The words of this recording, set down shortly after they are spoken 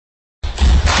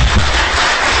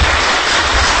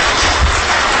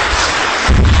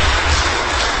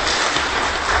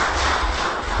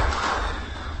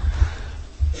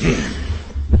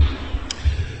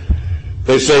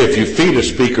They say if you feed a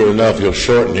speaker enough, he'll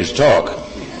shorten his talk.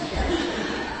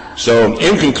 So,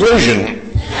 in conclusion,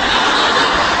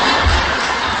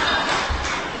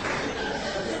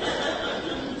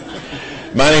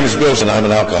 my name is Bill, and I'm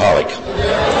an alcoholic.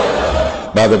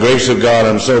 By the grace of God,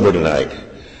 I'm sober tonight.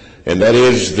 And that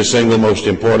is the single most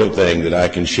important thing that I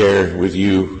can share with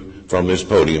you from this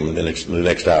podium in the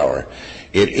next hour.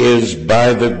 It is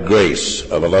by the grace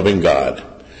of a loving God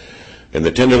and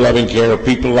the tender loving care of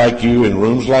people like you in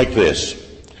rooms like this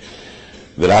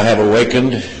that I have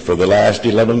awakened for the last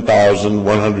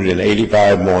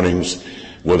 11,185 mornings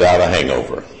without a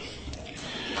hangover.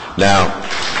 Now,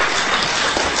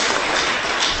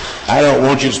 I don't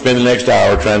want you to spend the next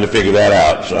hour trying to figure that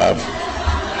out, so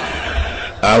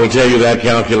I will tell you that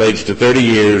calculates to 30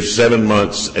 years, 7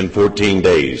 months, and 14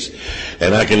 days.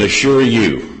 And I can assure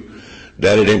you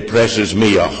that it impresses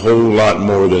me a whole lot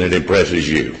more than it impresses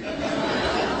you.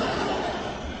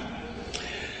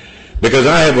 Because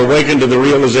I have awakened to the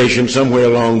realization somewhere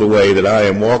along the way that I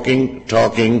am walking,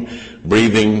 talking,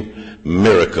 breathing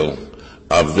miracle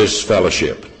of this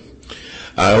fellowship.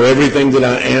 I owe everything that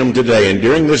I am today. And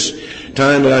during this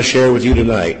time that I share with you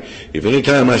tonight, if any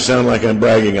time I sound like I'm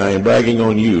bragging, I am bragging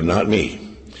on you, not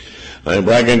me. I am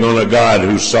bragging on a God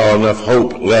who saw enough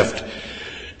hope left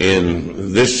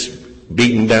in this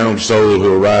beaten down soul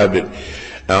who arrived at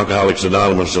Alcoholics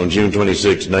Anonymous on July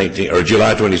 26,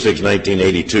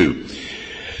 1982.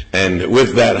 And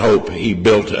with that hope, he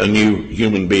built a new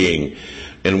human being,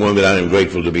 and one that I am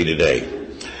grateful to be today.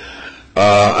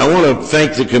 I want to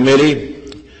thank the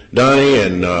committee, Donnie,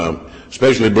 and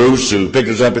especially Bruce, who picked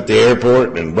us up at the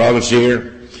airport and brought us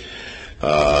here.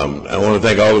 I want to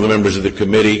thank all of the members of the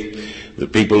committee, the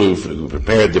people who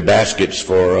prepared the baskets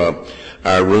for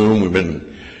our room. We've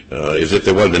been as if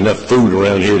there wasn't enough food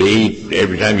around here to eat.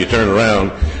 Every time you turn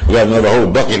around, we got another whole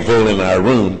bucket full in our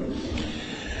room.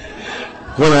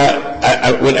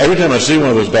 Every time I see one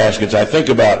of those baskets, I think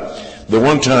about the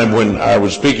one time when I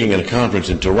was speaking at a conference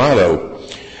in Toronto,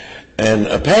 and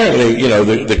apparently,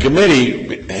 the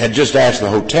committee had just asked the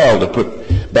hotel to put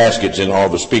baskets in all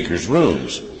the speakers'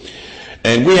 rooms.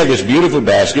 And we had this beautiful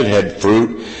basket, had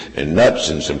fruit and nuts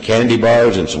and some candy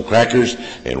bars and some crackers,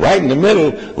 and right in the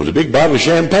middle was a big bottle of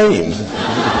champagne.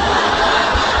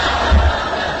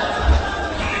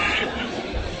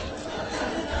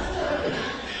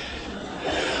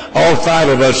 All 5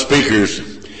 of us speakers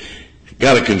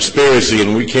got a conspiracy,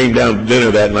 and we came down to dinner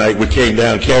that night. We came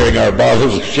down carrying our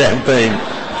bottles of champagne.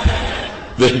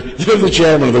 The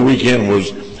chairman of the weekend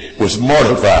was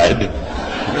mortified.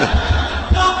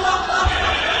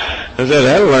 I said,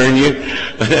 that'll learn you.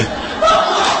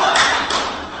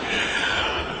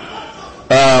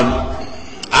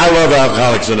 I love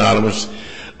Alcoholics Anonymous.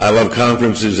 I love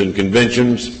conferences and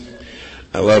conventions.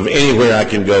 I love anywhere I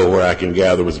can go where I can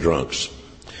gather with drunks.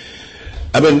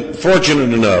 I've been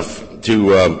fortunate enough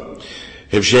to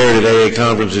have shared at AA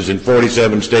conferences in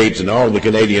 47 states and all the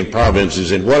Canadian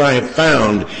provinces, and what I have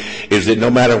found is that no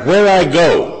matter where I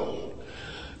go,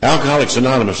 Alcoholics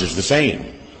Anonymous is the same.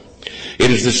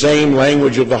 It is the same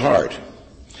language of the heart.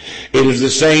 It is the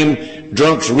same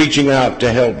drunks reaching out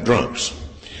to help drunks.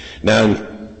 Now, in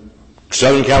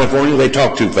Southern California, they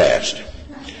talk too fast.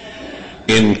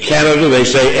 In Canada, they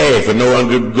say "eh" for no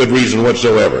good reason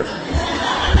whatsoever.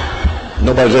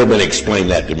 Nobody's ever been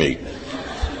explained that to me.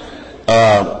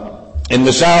 In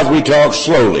the South, we talk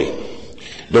slowly.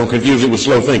 Don't confuse it with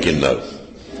slow thinking, though.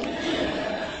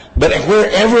 But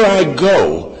wherever I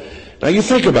go, now you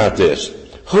think about this.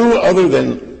 Who other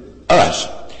than us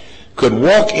could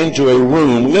walk into a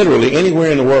room literally anywhere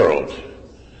in the world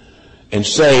and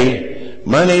say,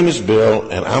 my name is Bill,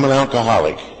 and I'm an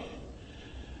alcoholic,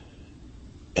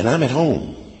 and I'm at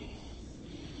home.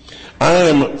 I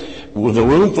am with a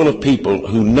room full of people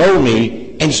who know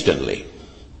me instantly.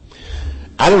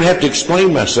 I don't have to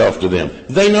explain myself to them.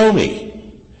 They know me.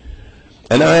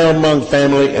 And I am among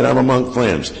family, and I'm among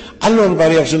friends. I don't know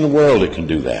anybody else in the world that can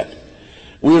do that.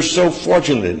 We're so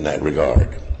fortunate in that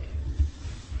regard.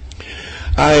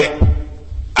 I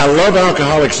love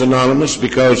Alcoholics Anonymous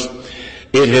because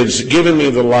it has given me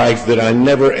the life that I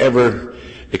never ever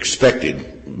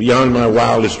expected, beyond my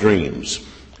wildest dreams.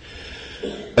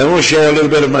 I want to share a little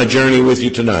bit of my journey with you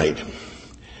tonight.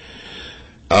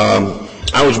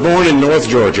 I was born in North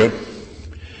Georgia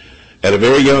at a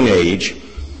very young age.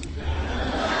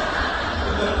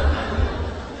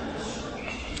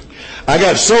 I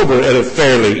got sober at a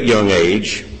fairly young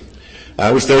age.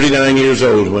 I was 39 years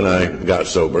old when I got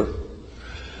sober.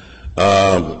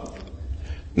 Now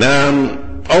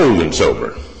I'm old and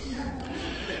sober.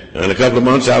 In a couple of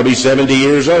months I'll be 70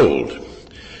 years old.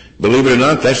 Believe it or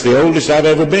not, that's the oldest I've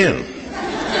ever been.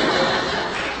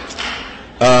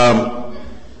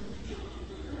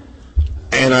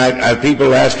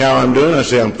 People ask how I'm doing. I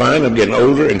say I'm fine. I'm getting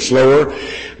older and slower,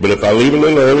 but if I leave a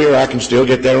little earlier, I can still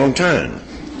get there on time.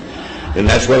 And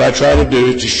that's what I try to do,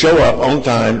 is to show up on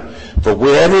time for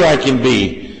wherever I can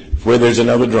be, where there's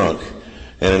another drunk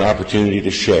and an opportunity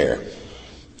to share.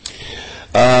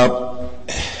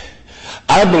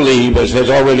 I believe, as has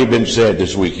already been said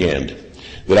this weekend,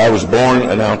 that I was born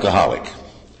an alcoholic.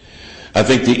 I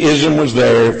think the ism was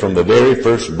there from the very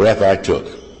first breath I took.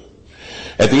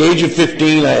 At the age of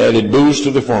 15, I added booze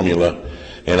to the formula,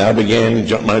 and I began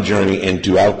my journey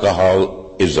into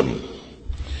alcoholism.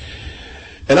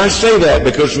 And I say that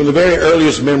because from the very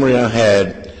earliest memory I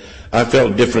had, I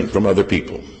felt different from other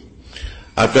people.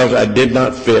 I felt I did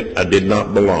not fit, I did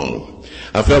not belong.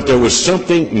 I felt there was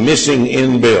something missing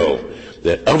in Bill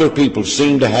that other people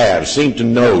seemed to have, seemed to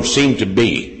know, seemed to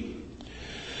be.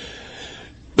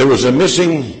 There was a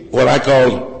missing, what I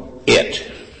called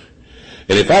it.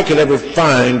 And if I could ever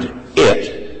find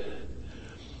it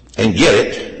and get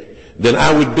it, then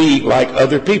I would be like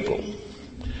other people.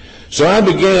 So I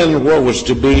began what was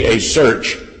to be a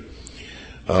search,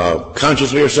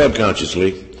 consciously or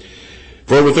subconsciously,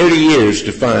 for over 30 years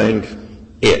to find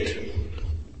it.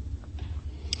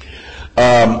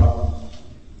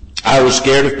 I was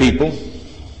scared of people.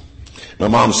 My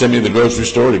mom sent me to the grocery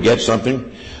store to get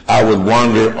something. I would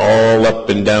wander all up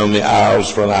and down the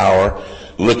aisles for an hour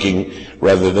looking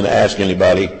rather than ask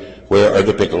anybody, where are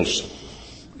the pickles?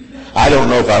 I don't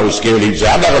know if I was scared. He'd say,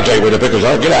 I'm not going to tell you where the pickles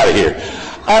are. Get out of here.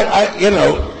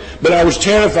 But I was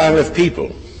terrified of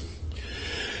people.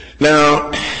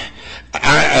 Now,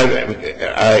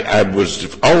 I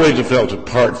was always felt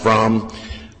apart from.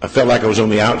 I felt like I was on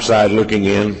the outside looking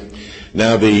in.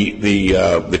 Now,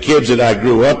 the kids that I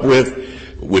grew up with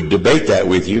would debate that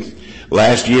with you.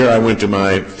 Last year, I went to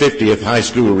my 50th high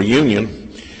school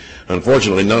reunion.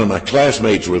 Unfortunately, none of my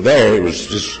classmates were there. It was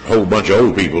just a whole bunch of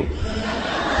old people.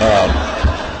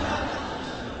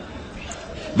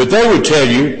 But they would tell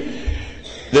you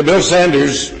that Bill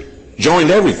Sanders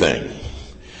joined everything.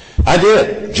 I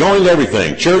did. Joined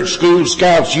everything. Church, school,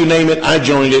 scouts, you name it, I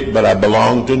joined it, but I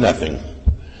belonged to nothing.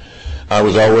 I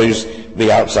was always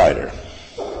the outsider.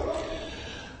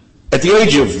 At the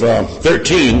age of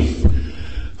 13,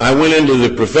 I went into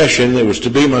the profession that was to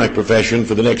be my profession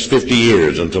for the next 50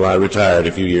 years until I retired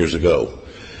a few years ago.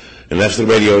 And that's the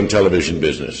radio and television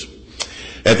business.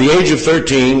 At the age of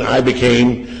 13, I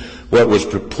became what was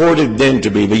purported then to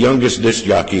be the youngest disc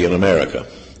jockey in America.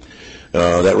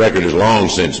 That record has long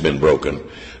since been broken.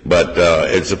 But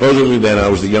supposedly then I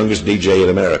was the youngest DJ in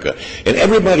America. And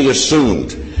everybody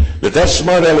assumed that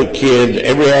smart-aleck kid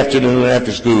every afternoon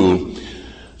after school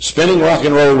spinning rock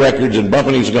and roll records and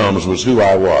bumping his gums was who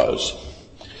I was.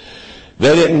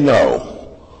 They didn't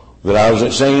know that I was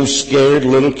that same scared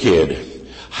little kid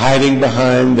hiding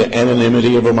behind the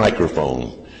anonymity of a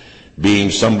microphone,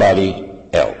 being somebody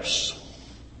else.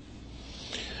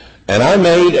 And I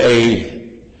made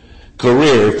a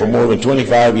career for more than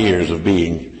 25 years of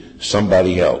being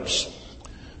somebody else.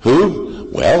 Who?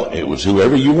 Well, it was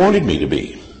whoever you wanted me to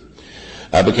be.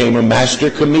 I became a master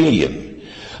chameleon.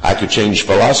 I could change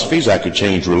philosophies, I could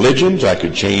change religions, I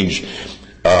could change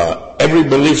every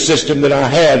belief system that I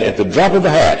had at the drop of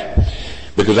a hat,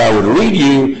 because I would read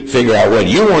you, figure out what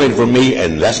you wanted from me,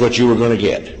 and that's what you were going to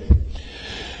get.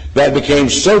 That became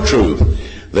so true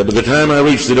that by the time I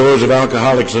reached the doors of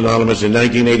Alcoholics Anonymous in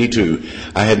 1982,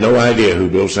 I had no idea who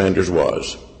Bill Sanders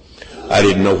was. I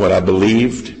didn't know what I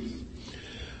believed.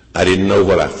 I didn't know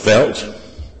what I felt.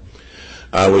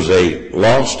 I was a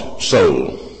lost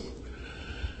soul.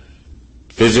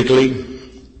 Physically,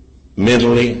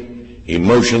 mentally,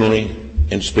 emotionally,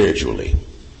 and spiritually.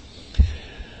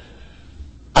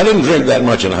 I didn't drink that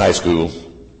much in high school.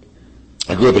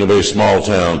 I grew up in a very small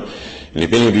town, and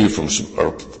if any of you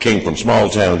came from small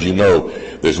towns, you know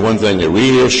there's one thing they're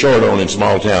real short on in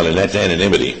small town, and that's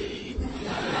anonymity.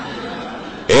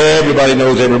 Everybody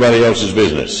knows everybody else's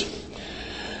business.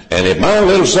 And if my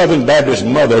little Southern Baptist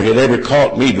mother had ever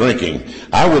caught me drinking,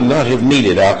 I would not have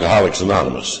needed Alcoholics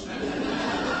Anonymous.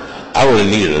 I would have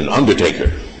needed an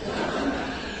undertaker.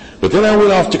 But then I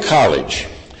went off to college,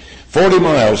 40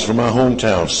 miles from my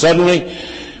hometown, suddenly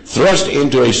thrust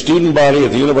into a student body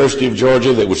at the University of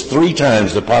Georgia that was 3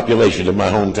 times the population of my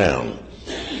hometown.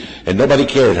 And nobody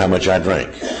cared how much I drank.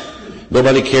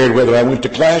 Nobody cared whether I went to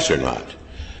class or not.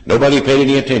 Nobody paid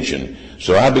any attention.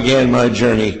 So I began my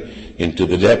journey into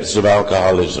the depths of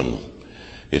alcoholism.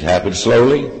 It happened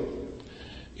slowly.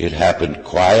 It happened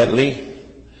quietly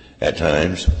at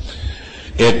times.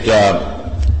 I've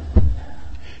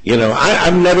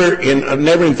never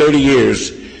in 30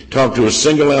 years talked to a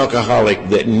single alcoholic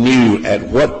that knew at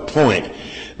what point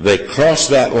they crossed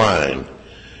that line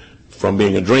from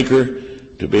being a drinker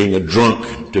to being a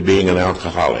drunk to being an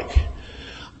alcoholic.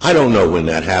 I don't know when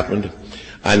that happened.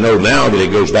 I know now that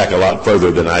it goes back a lot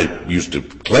further than I used to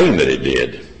claim that it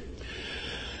did.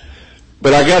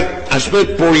 But I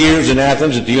spent 4 years in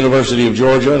Athens at the University of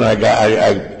Georgia, and I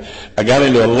got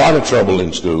into a lot of trouble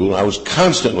in school. I was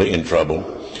constantly in trouble,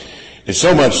 and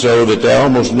so much so that they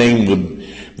almost named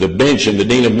the bench in the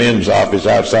Dean of Men's office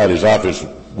outside his office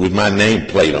with my name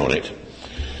plate on it,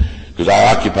 because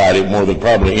I occupied it more than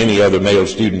probably any other male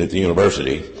student at the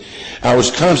university. I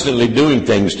was constantly doing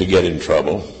things to get in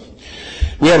trouble.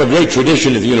 We have a great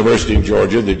tradition at the University of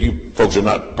Georgia that you folks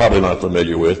are probably not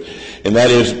familiar with, and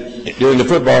that is during the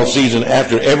football season,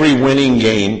 after every winning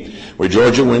game where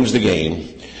Georgia wins the game,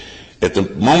 at the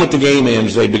moment the game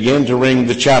ends, they begin to ring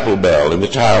the chapel bell in the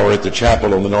tower at the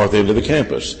chapel on the north end of the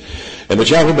campus. And the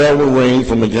chapel bell will ring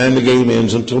from the time the game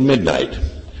ends until midnight.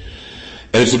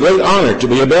 And it's a great honor to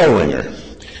be a bell ringer.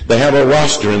 They have a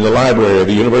roster in the library of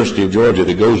the University of Georgia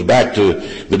that goes back to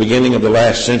the beginning of the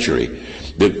last century,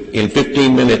 that in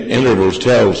 15-minute intervals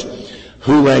tells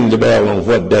who rang the bell on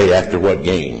what day after what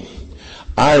game.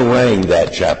 I rang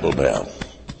that chapel bell.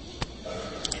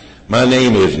 My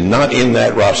name is not in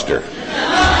that roster.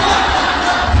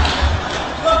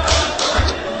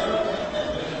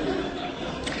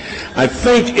 I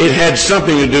think it had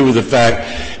something to do with the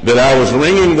fact that I was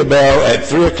ringing the bell at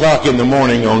 3 o'clock in the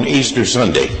morning on Easter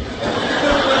Sunday.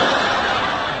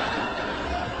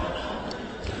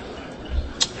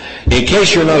 In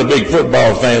case you're not a big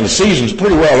football fan, the season's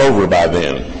pretty well over by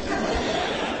then.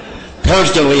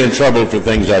 Constantly in trouble for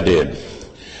things I did.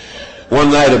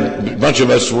 One night, a bunch of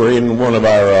us were in one of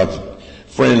our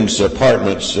friends'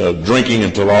 apartments drinking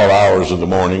until all hours of the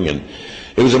morning, and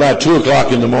it was about 2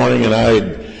 o'clock in the morning, and I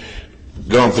had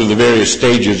gone through the various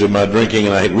stages of my drinking,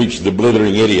 and I had reached the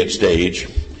blithering idiot stage.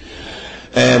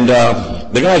 And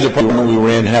the guy's apartment we were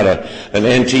in had an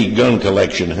antique gun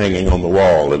collection hanging on the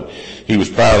wall, and he was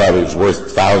proud of it. It was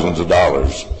worth thousands of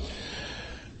dollars.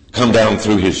 Come down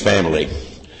through his family.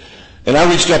 And I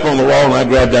reached up on the wall, and I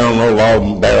grabbed down an old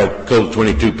long-barrel Colt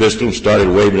 22 pistol and started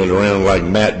waving it around like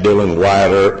Matt Dillon,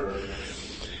 Wyatt Earp.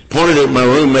 Pointed at my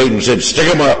roommate and said, "Stick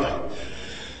 'em up."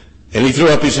 And he threw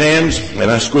up his hands,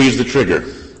 and I squeezed the trigger.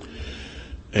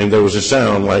 And there was a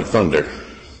sound like thunder.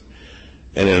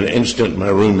 And in an instant, my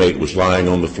roommate was lying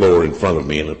on the floor in front of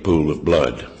me in a pool of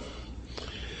blood.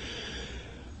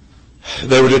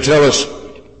 They were to tell us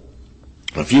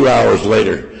a few hours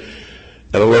later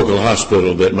at a local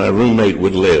hospital that my roommate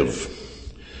would live,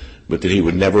 but that he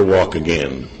would never walk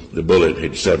again. The bullet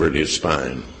had severed his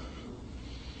spine.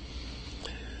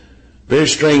 Very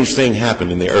strange thing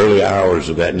happened in the early hours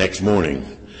of that next morning.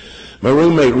 My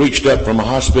roommate reached up from a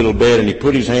hospital bed and he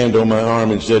put his hand on my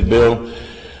arm and said, "Bill,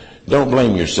 don't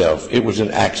blame yourself. It was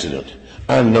an accident.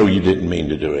 I know you didn't mean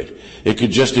to do it. It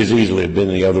could just as easily have been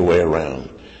the other way around.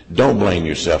 Don't blame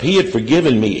yourself." He had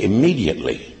forgiven me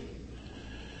immediately.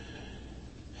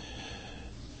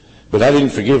 But I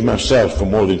didn't forgive myself for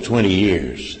more than 20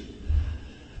 years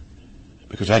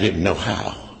because I didn't know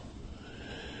how.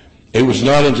 It was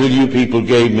not until you people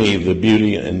gave me the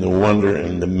beauty and the wonder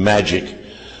and the magic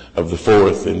of the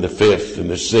 4th and the 5th and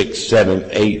the 6th, 7th,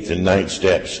 8th, and 9th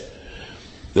steps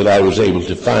that I was able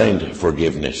to find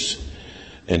forgiveness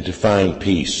and to find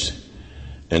peace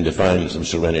and to find some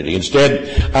serenity.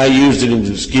 Instead, I used it as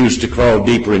an excuse to crawl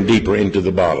deeper and deeper into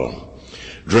the bottle,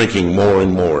 drinking more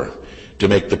and more to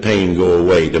make the pain go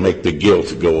away, to make the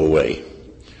guilt go away.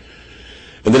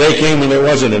 And the day came when there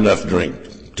wasn't enough drink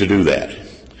to do that.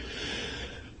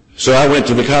 So I went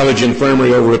to the college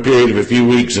infirmary over a period of a few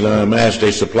weeks, and I amassed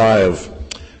a supply of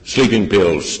sleeping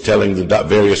pills, telling the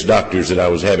various doctors that I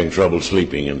was having trouble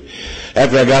sleeping. And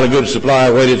after I got a good supply,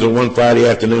 I waited till one Friday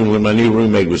afternoon when my new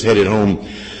roommate was headed home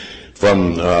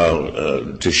from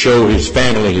to show his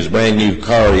family his brand new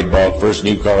car he'd bought, first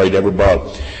new car he'd ever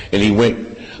bought, and he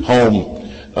went home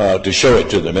to show it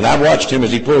to them. And I watched him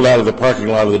as he pulled out of the parking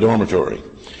lot of the dormitory.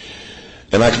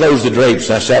 And I closed the drapes,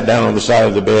 I sat down on the side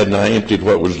of the bed, and I emptied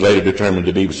what was later determined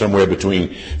to be somewhere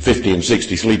between 50 and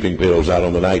 60 sleeping pills out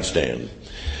on the nightstand.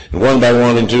 And one by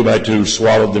one and two by two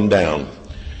swallowed them down,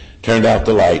 turned out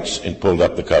the lights, and pulled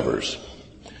up the covers.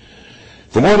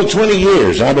 For more than 20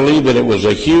 years, I believed that it was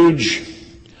a huge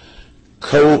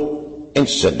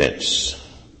coincidence.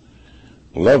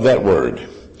 Love that word.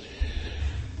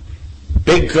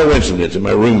 Big coincidence that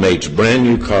my roommate's brand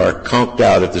new car conked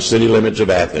out at the city limits of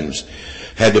Athens,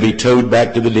 had to be towed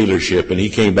back to the dealership, and he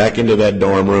came back into that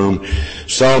dorm room,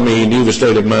 saw me, knew the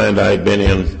state of mind I had been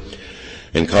in,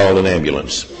 and called an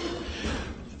ambulance.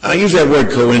 I use that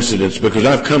word coincidence because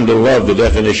I've come to love the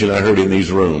definition I heard in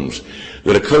these rooms,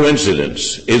 that a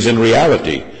coincidence is in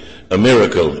reality a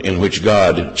miracle in which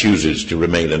God chooses to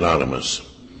remain anonymous.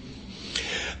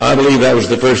 I believe that was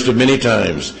the first of many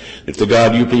times that the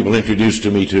God you people introduced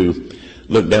to me to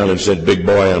looked down and said, "Big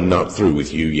boy, I'm not through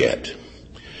with you yet."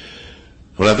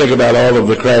 When I think about all of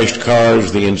the crashed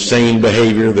cars, the insane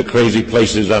behavior, the crazy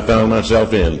places I found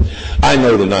myself in, I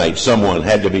know tonight someone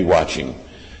had to be watching.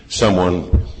 Someone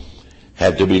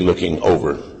had to be looking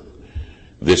over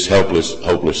this helpless,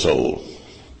 hopeless soul.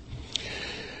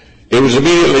 It was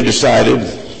immediately decided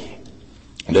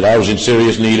that I was in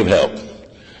serious need of help.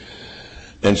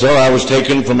 And so I was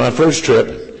taken for my first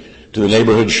trip to the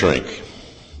neighborhood shrink.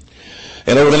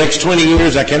 And over the next 20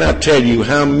 years, I cannot tell you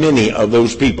how many of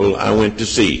those people I went to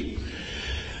see.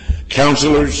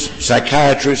 Counselors,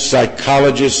 psychiatrists,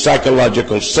 psychologists,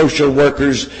 psychological social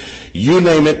workers, you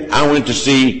name it, I went to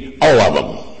see all of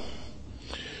them.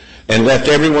 And left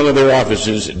every one of their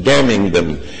offices damning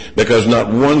them because not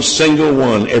one single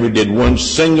one ever did one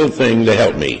single thing to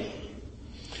help me.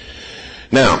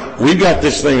 Now, we've got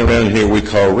this thing around here we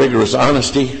call rigorous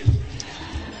honesty.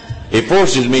 It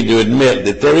forces me to admit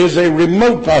that there is a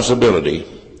remote possibility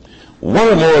one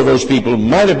or more of those people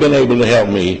might have been able to help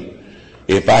me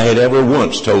if I had ever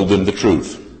once told them the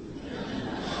truth.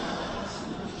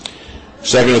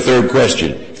 Second or third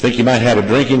question. Think you might have a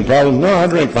drinking problem? No, I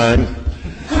drink fine.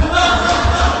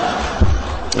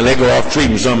 And they go off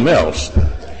treating something else.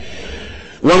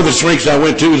 One of the shrinks I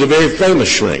went to was a very famous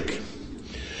shrink.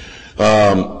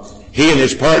 He and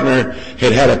his partner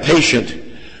had had a patient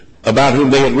about whom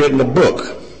they had written a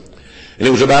book. And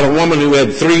it was about a woman who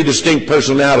had 3 distinct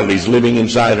personalities living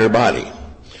inside her body.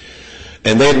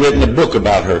 And they had written a book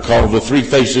about her called The 3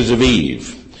 Faces of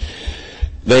Eve.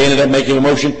 They ended up making a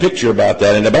motion picture about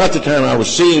that. And about the time I was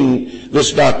seeing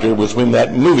this doctor was when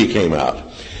that movie came out.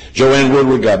 Joanne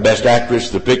Woodward got Best Actress.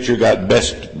 The picture got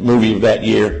Best Movie of that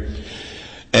year.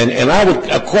 And I would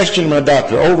question my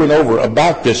doctor over and over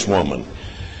about this woman.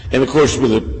 And, of course,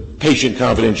 with the patient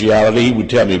confidentiality, he would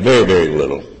tell me very, very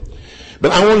little.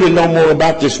 But I wanted to know more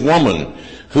about this woman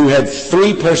who had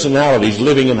 3 personalities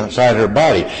living inside her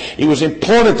body. It was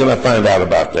important that I find out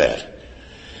about that.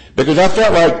 Because I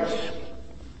felt like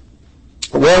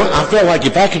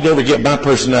if I could ever get my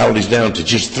personalities down to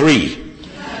just 3,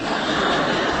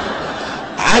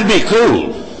 I'd be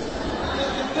cool.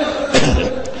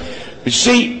 But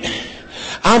see,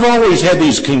 I've always had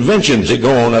these conventions that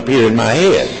go on up here in my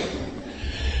head.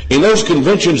 In those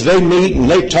conventions, they meet and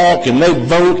they talk and they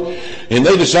vote and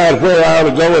they decide where I ought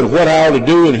to go and what I ought to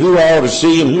do and who I ought to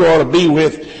see and who I ought to be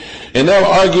with. And they'll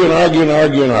argue and argue and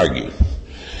argue and argue.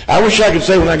 I wish I could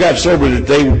say when I got sober that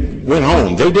they went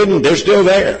home. They didn't. They're still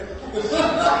there.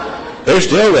 They're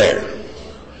still there.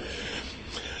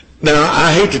 Now,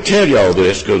 I hate to tell you all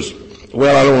this because,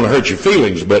 well, I don't want to hurt your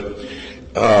feelings, but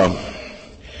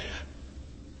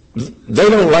they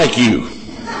don't like you.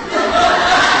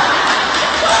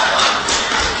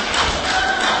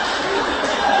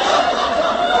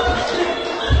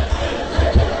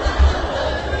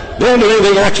 They'll do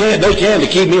anything they can to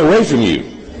keep me away from you.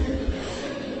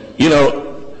 You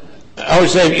know, I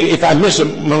always say if I miss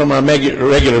one of my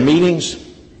regular meetings,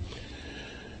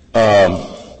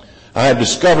 I have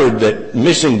discovered that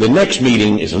missing the next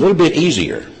meeting is a little bit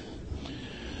easier.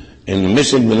 And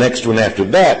missing the next one after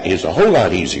that is a whole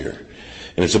lot easier.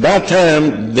 And it's about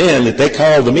time then that they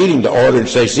call the meeting to order and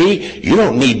say, see, you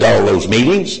don't need all those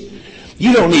meetings.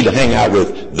 You don't need to hang out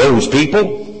with those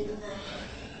people.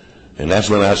 And that's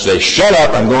when I say, shut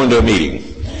up, I'm going to a meeting.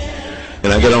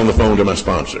 And I get on the phone to my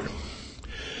sponsor.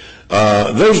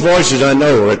 Those voices I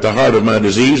know are at the heart of my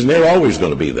disease, and they're always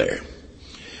going to be there.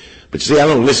 But see, I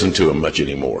don't listen to them much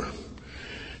anymore.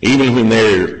 Even when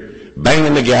they're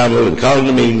banging the gavel and calling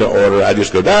the meeting to order, I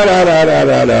just go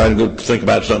da-da-da-da-da-da and go think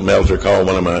about something else or call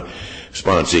one of my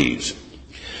sponsees.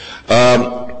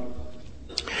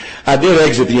 I did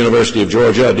exit the University of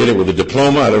Georgia. I did it with a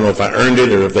diploma. I don't know if I earned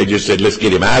it or if they just said, let's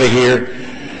get him out of here.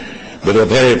 But I've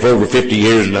had it for over 50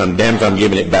 years, and I'm damned if I'm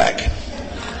giving it back.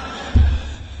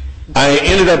 I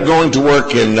ended up going to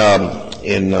work in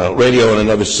radio in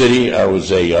another city. I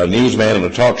was a newsman and a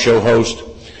talk show host.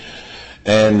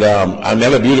 And I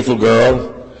met a beautiful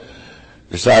girl,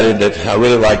 decided that I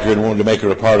really liked her and wanted to make her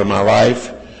a part of my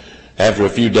life. After a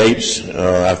few dates,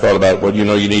 I thought about, well, you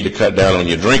know, you need to cut down on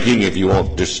your drinking if you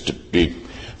want this to be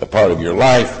a part of your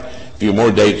life. A few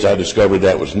more dates, I discovered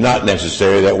that was not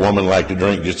necessary. That woman liked to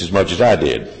drink just as much as I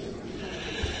did.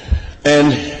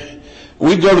 And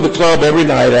we'd go to the club every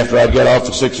night after I'd get off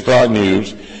the 6 o'clock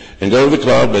news and go to the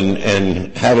club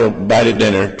and have a bite at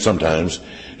dinner sometimes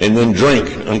and then drink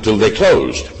until they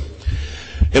closed.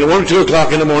 And at 1 or 2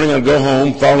 o'clock in the morning, I'd go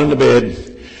home, fall into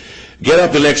bed, get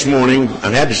up the next morning,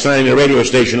 and had to sign the radio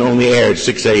station on the air at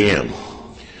 6 a.m.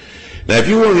 Now, if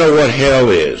you want to know what hell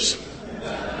is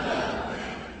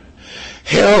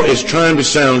trying to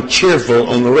sound cheerful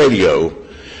on the radio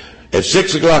at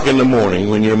 6 o'clock in the morning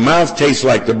when your mouth tastes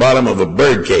like the bottom of a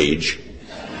bird cage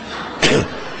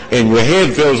and your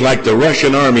head feels like the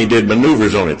Russian army did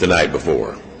maneuvers on it the night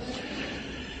before.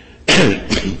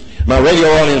 My radio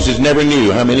audiences never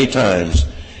knew how many times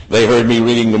they heard me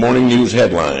reading the morning news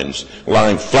headlines,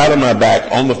 lying flat on my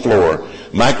back on the floor,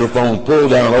 microphone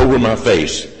pulled down over my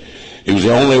face. It was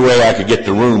the only way I could get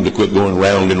the room to quit going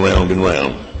round and round and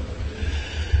round.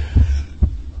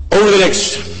 Over the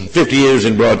next 50 years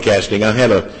in broadcasting, I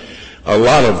had a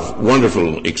lot of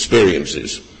wonderful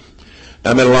experiences.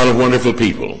 I met a lot of wonderful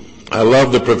people. I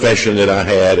love the profession that I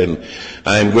had, and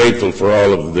I am grateful for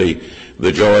all of the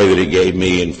joy that it gave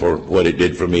me and for what it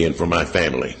did for me and for my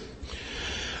family.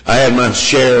 I had my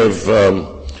share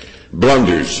of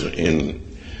blunders in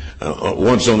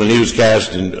once on the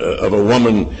newscast of a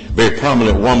woman, very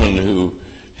prominent woman who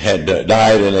had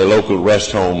died in a local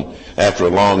rest home after a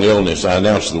long illness. I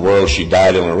announced to the world she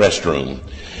died in a restroom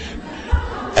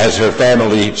as her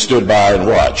family stood by and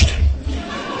watched.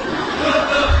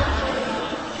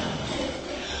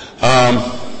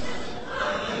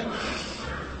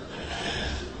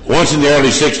 Once in the early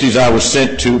 60s, I was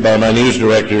sent to by my news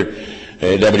director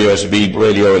at WSB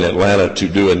Radio in Atlanta to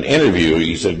do an interview.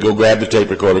 He said, go grab the tape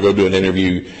recorder, go do an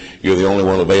interview. You're the only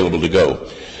one available to go.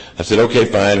 I said, okay,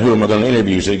 fine. Who am I going to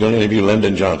interview? He said, you're going to interview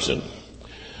Lyndon Johnson.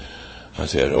 I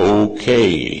said,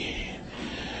 okay.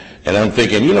 And I'm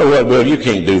thinking, you know what, Bill, you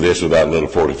can't do this without a little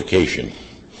fortification.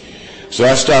 So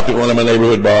I stopped at one of my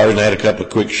neighborhood bars and had a couple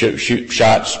of quick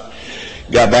shots,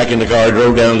 got back in the car,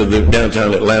 drove down to the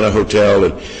downtown Atlanta hotel,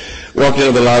 and walked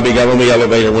into the lobby, got on the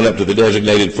elevator, went up to the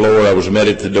designated floor. I was met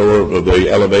at the door of the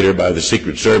elevator by the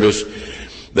Secret Service.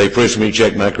 They frisked me,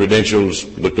 checked my credentials,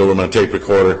 looked over my tape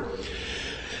recorder,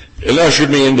 and ushered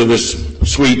me into this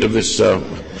suite of this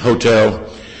hotel.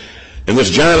 And this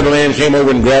giant of a man came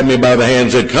over and grabbed me by the hand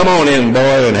and said, come on in, boy,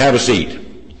 and have a seat.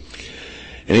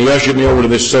 And he ushered me over to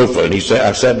this sofa, and I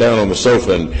sat down on the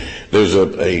sofa, and there's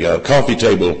a coffee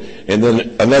table, and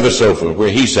then another sofa where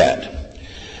he sat.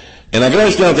 And I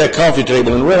glanced down at that coffee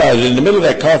table and realized in the middle of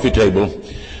that coffee table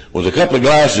was a couple of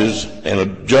glasses and a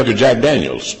jug of Jack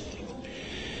Daniels.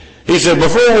 He said,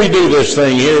 before we do this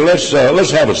thing here, let's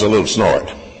have us a little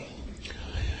snort.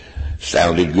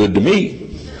 Sounded good to me.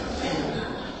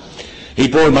 He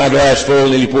poured my glass full,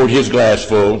 and then he poured his glass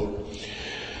full.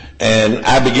 And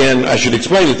I should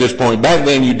explain at this point, back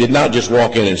then you did not just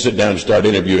walk in and sit down and start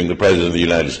interviewing the President of the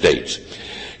United States.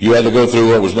 You had to go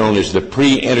through what was known as the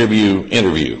pre-interview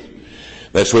interview.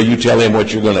 That's where you tell him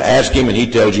what you're going to ask him, and he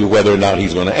tells you whether or not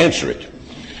he's going to answer it.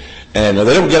 And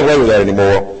they don't get away with that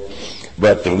anymore,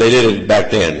 but they did it back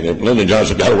then. Lyndon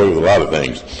Johnson got away with a lot of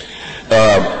things.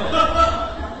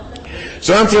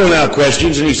 So I'm throwing out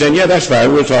questions, and he's saying, yeah, that's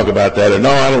fine, we'll talk about that. Or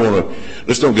no, I don't want to,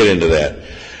 let's don't get into that.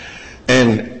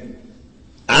 And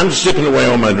I'm sipping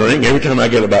away on my drink. Every time I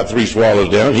get about 3 swallows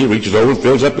down, he reaches over and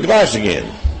fills up the glass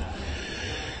again.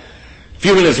 A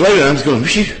few minutes later, I'm just going,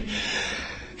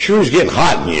 sure is getting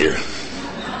hot in here.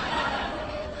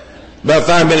 About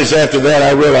 5 minutes after that,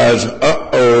 I realized,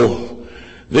 uh-oh,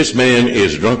 this man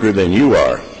is drunker than you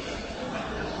are.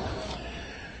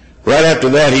 Right after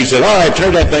that, he said, all right,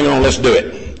 turn that thing on, let's do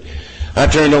it. I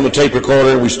turned on the tape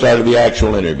recorder, and we started the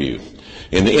actual interview.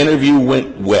 And the interview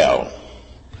went well.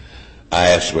 I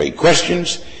asked great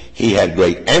questions. He had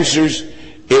great answers.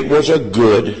 It was a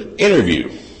good interview.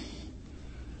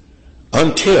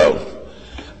 Until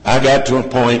I got to a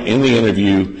point in the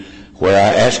interview where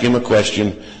I asked him a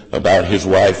question about his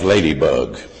wife,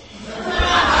 Ladybug.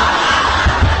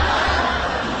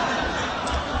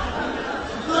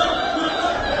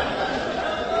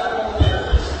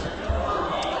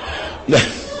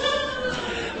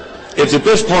 It's at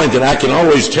this point that I can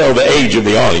always tell the age of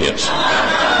the audience.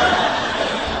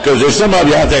 Because there's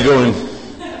somebody out there going,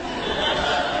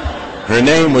 her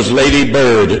name was Lady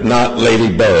Bird, not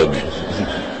Ladybug.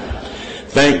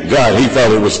 Thank God he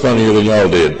thought it was funnier than y'all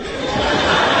did.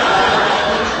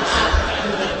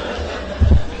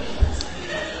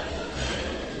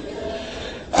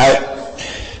 I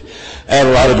had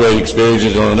a lot of great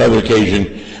experiences. On another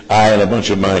occasion, I and a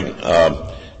bunch of my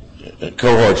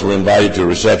cohorts were invited to a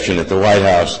reception at the White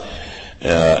House,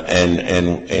 and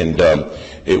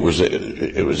it was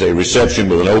a reception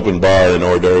with an open bar and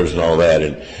hors d'oeuvres and all that,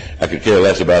 and I could care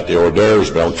less about the hors d'oeuvres,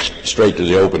 but I went straight to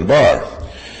the open bar.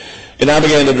 And I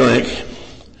began to drink,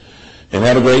 and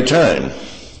have a great time.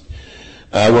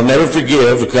 I will never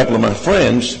forgive a couple of my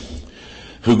friends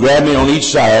who grabbed me on each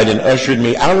side and ushered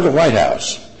me out of the White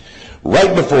House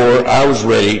right before I was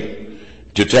ready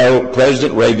to tell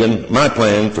President Reagan my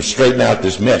plan for straightening out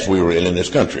this mess we were in this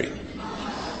country.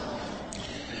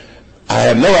 I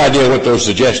have no idea what those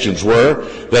suggestions were.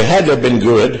 They had to have been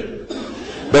good,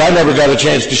 but I never got a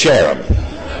chance to share them.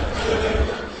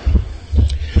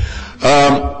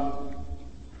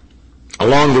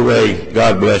 Along the way,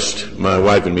 God blessed my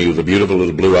wife and me with a beautiful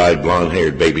little blue-eyed,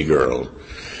 blonde-haired baby girl.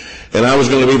 And I was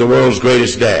going to be the world's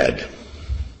greatest dad.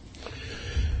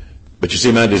 But you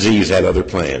see, my disease had other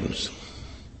plans.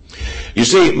 You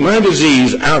see, my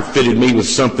disease outfitted me with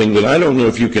something that I don't know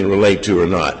if you can relate to or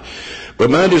not. But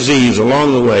my disease,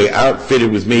 along the way,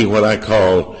 outfitted with me what I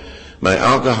call my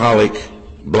alcoholic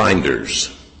blinders.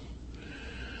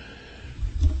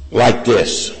 Like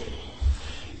this.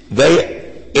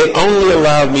 It only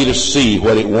allowed me to see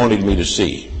what it wanted me to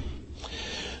see.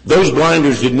 Those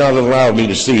blinders did not allow me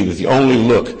to see that the only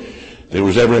look that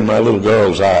was ever in my little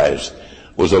girl's eyes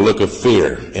was a look of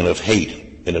fear and of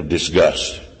hate and of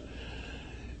disgust.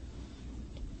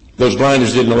 Those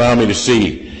blinders didn't allow me to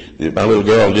see that my little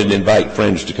girl didn't invite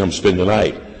friends to come spend the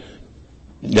night.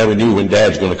 Never knew when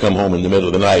Dad's going to come home in the middle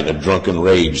of the night in a drunken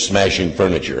rage, smashing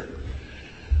furniture,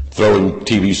 throwing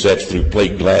TV sets through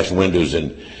plate glass windows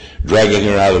and dragging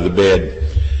her out of the bed,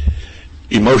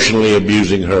 emotionally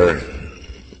abusing her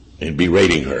and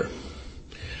berating her.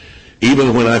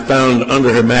 Even when I found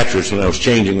under her mattress, when I was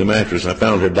changing the mattress, I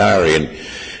found her diary and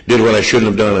did what I shouldn't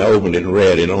have done. I opened it and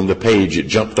read, and on the page it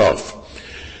jumped off.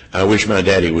 I wish my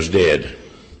daddy was dead,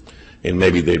 and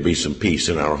maybe there'd be some peace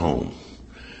in our home.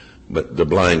 But the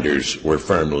blinders were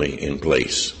firmly in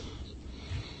place.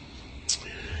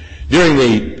 During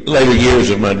the later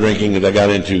years of my drinking, as I got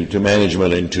into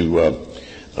management, into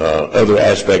other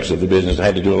aspects of the business, I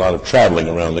had to do a lot of traveling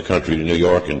around the country, to New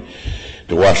York and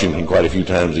to Washington quite a few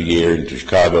times a year, and to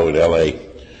Chicago and L.A.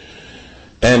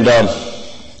 And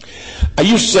I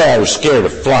used to say I was scared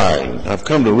of flying. I've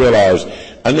come to realize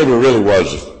I never really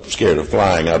was scared of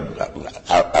flying.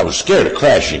 I was scared of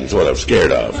crashing is what I was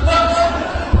scared of.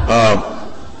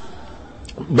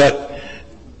 But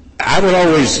I would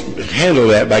always handle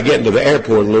that by getting to the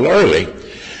airport a little early,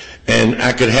 and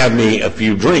I could have me a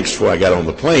few drinks before I got on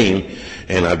the plane,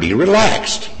 and I'd be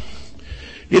relaxed.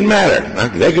 Didn't matter.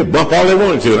 They could bump all they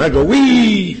wanted to, and I'd go,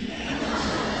 wee!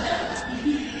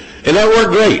 And that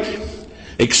worked great.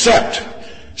 Except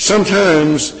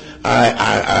sometimes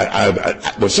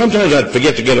sometimes I'd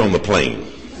forget to get on the plane.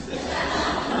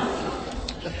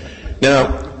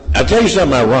 Now, I'll tell you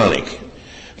something ironic.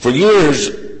 For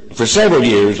several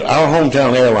years, our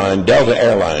hometown airline, Delta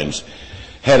Airlines,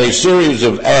 had a series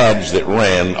of ads that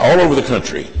ran all over the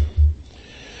country.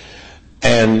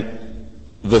 And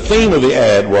the theme of the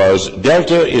ad was,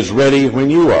 Delta is ready when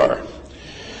you are.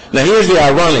 Now here's the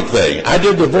ironic thing. I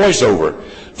did the voiceover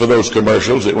for those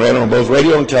commercials that ran on both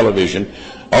radio and television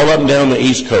all up and down the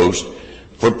East Coast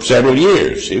for several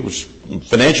years. It was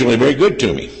financially very good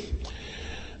to me.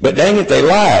 But dang it, they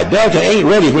lied. Delta ain't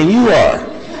ready when you are.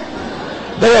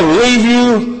 They'll leave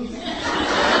you.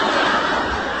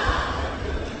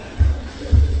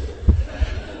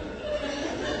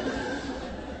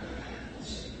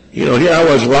 You know, here I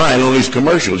was lying on these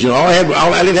commercials. You know, I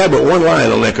didn't have but one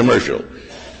line on that commercial.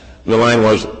 The line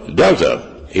was,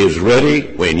 Delta is ready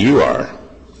when you are.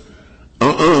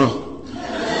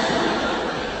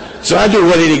 So I do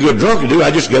what any good drunk would do.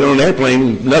 I just get on an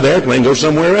airplane, another airplane, go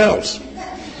somewhere else.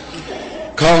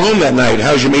 Call home that night.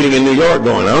 How's your meeting in New York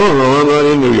going? I don't know. I'm not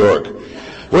in New York.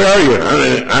 Where are you?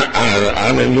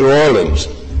 I'm in New Orleans.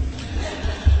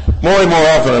 More and more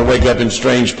often I wake up in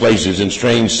strange places, in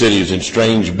strange cities, in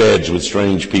strange beds with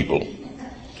strange people.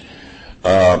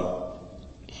 I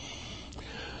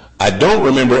don't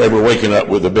remember ever waking up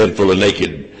with a bed full of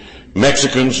naked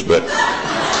Mexicans, but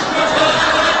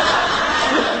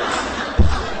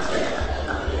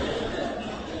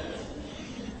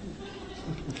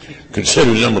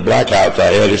consider the number of blackouts I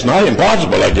had. It's not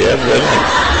impossible, I guess.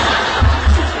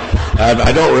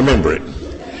 I don't remember it.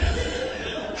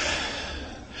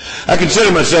 I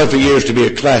consider myself for years to be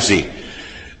a classy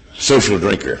social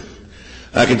drinker.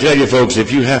 I can tell you, folks,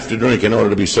 if you have to drink in order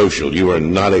to be social, you are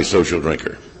not a social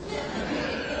drinker.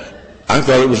 I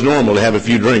thought it was normal to have a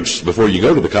few drinks before you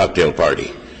go to the cocktail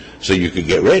party so you could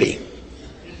get ready.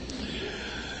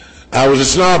 I was a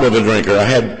snob of a drinker. I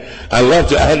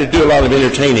had to do a lot of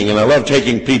entertaining, and I loved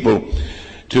taking people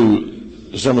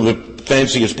to some of the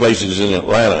fanciest places in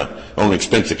Atlanta on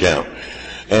expense account.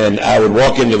 And I would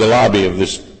walk into the lobby of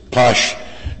this posh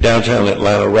downtown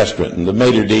Atlanta restaurant, and the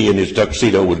maitre d' in his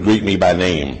tuxedo would greet me by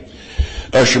name,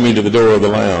 usher me to the door of the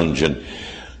lounge, and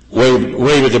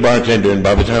wave at the bartender, and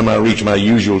by the time I reached my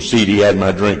usual seat, he had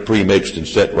my drink pre-mixed and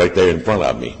set right there in front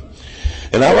of me.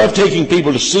 And I love taking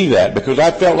people to see that because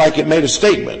I felt like it made a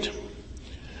statement.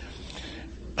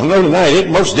 I know tonight it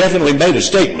most definitely made a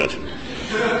statement.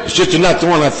 It's just not the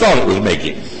one I thought it was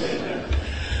making.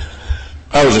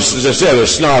 I was, as I said, a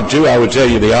snob too. I would tell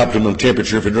you the optimum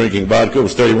temperature for drinking vodka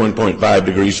was 31.5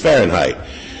 degrees Fahrenheit.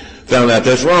 Found out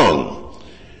that's wrong.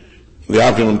 The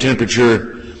optimum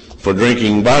temperature for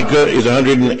drinking vodka is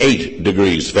 108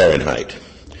 degrees Fahrenheit.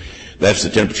 That's the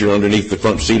temperature underneath the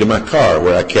front seat of my car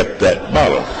where I kept that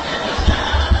bottle.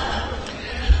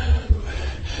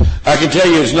 I can tell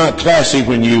you it's not classy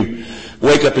when you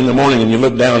wake up in the morning and you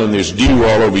look down and there's dew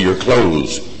all over your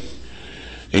clothes.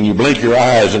 And you blink your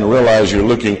eyes and realize you're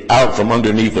looking out from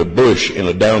underneath a bush in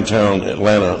a downtown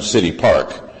Atlanta city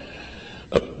park.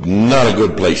 Not a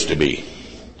good place to be.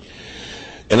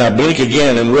 And I blink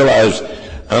again and realize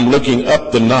I'm looking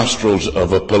up the nostrils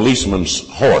of a policeman's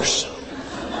horse.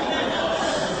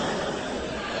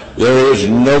 There is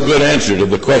no good answer to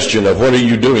the question of what are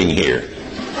you doing here?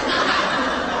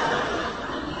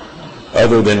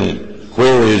 Other than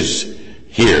where is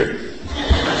here?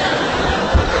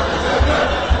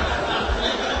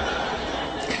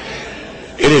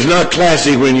 It is not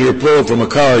classy when you're pulled from a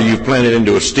car you've planted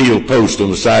into a steel post on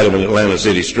the side of an Atlanta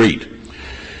city street.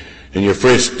 And you're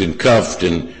frisked and cuffed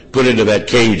and put into that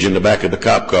cage in the back of the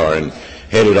cop car and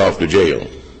headed off to jail.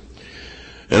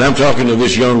 And I'm talking to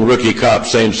this young rookie cop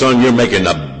saying, son, you're making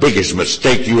the biggest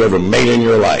mistake you ever made in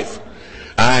your life.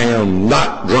 I am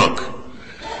not drunk.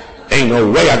 Ain't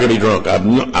no way I could be drunk.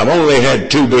 I've only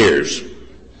had 2 beers.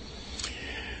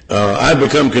 I've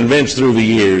become convinced through the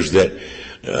years that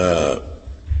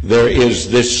there is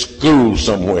this school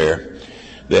somewhere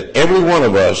that every one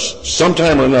of us,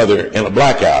 sometime or another, in a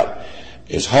blackout,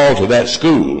 is hauled to that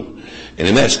school. And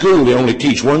in that school, they only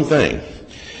teach one thing.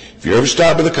 If you ever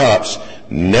stop by the cops,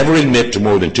 never admit to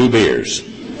more than 2 beers.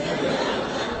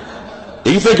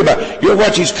 You think about it. You ever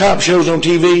watch these cop shows on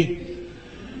TV?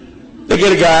 They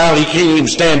get a guy out, he can't even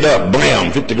stand up,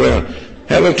 blam, hit the ground.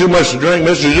 Having too much to drink,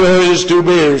 mister, just 2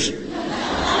 beers.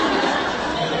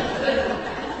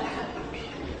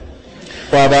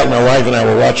 A while back, my wife and I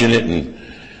were watching it, and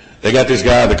they got this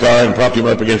guy out of the car and propped him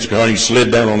up against the car, and he slid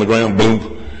down on the ground,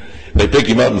 boom. They picked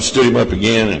him up and stood him up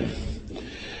again, and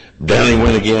down he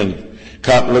went again.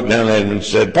 Cop looked down at him and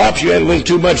said, Pops, you had a little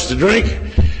too much to drink?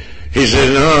 He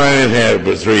said, no, I didn't have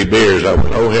but 3 beers. I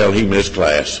went, oh, hell, he missed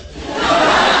class.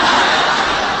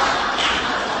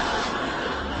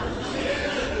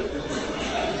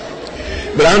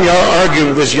 But I'm arguing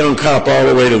with this young cop all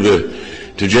the way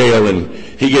to jail, and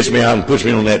he gets me out and puts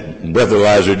me on that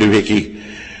breathalyzer doohickey,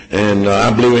 and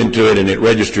I blew into it, and it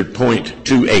registered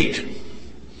 .28.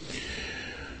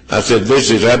 I said, this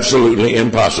is absolutely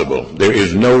impossible. There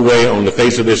is no way on the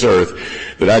face of this earth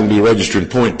that I can be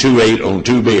registered .28 on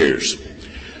 2 beers.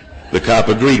 The cop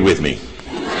agreed with me.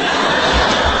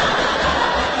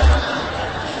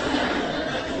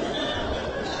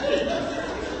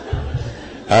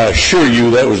 I assure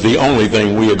you that was the only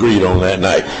thing we agreed on that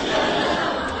night.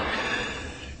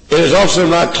 It is also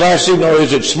not classy, nor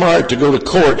is it smart to go to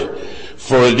court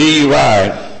for a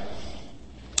DUI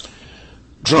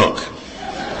drunk.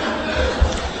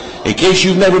 In case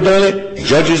you've never done it,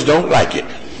 judges don't like it.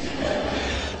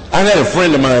 I had a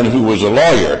friend of mine who was a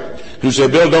lawyer who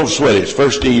said, Bill, don't sweat it. It's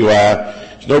first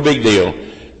DUI. It's no big deal.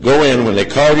 Go in, when they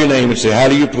call your name and say, how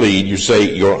do you plead? You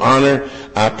say, Your Honor,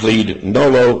 I plead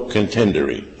nolo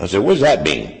contendere. I said, what does that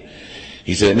mean?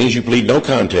 He said, it means you plead no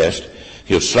contest.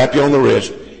 He'll slap you on the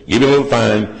wrist, give you a little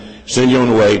fine, send you on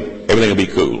the way, everything will be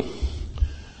cool.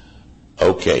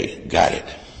 Okay, got it.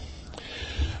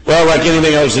 Well, like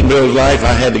anything else in Bill's life,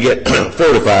 I had to get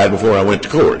fortified before I went to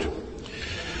court.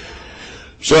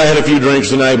 So I had a few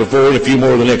drinks the night before and a few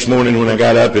more the next morning when I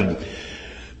got up and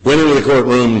went into the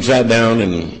courtroom and sat down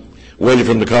and waited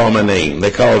for them to call my name.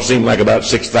 They seemed like about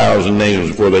 6,000 names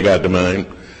before they got to mine.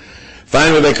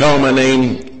 Finally, they called my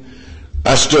name.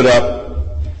 I stood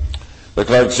up. The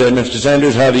clerk said, Mr.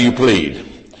 Sanders, how do you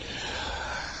plead?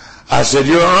 I said,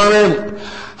 Your Honor,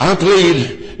 I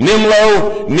plead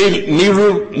Nimlo,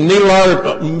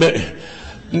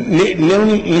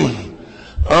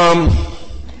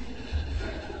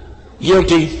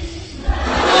 guilty.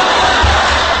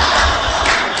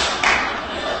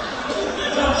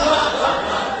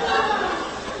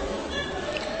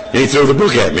 He threw the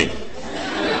book at me.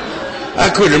 I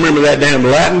couldn't remember that damn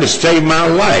Latin to save my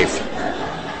life.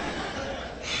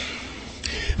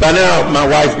 By now, my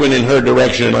wife went in her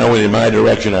direction and I went in my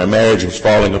direction. Our marriage was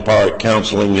falling apart.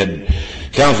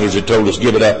 Counselors had told us,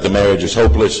 give it up. The marriage is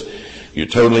hopeless. You're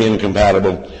totally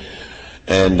incompatible.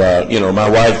 And, my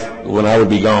wife, when I would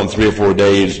be gone 3 or 4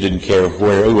 days, didn't care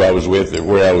who I was with or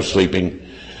where I was sleeping.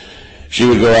 She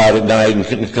would go out at night and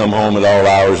couldn't come home at all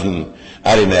hours, and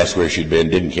I didn't ask where she'd been,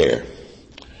 didn't care.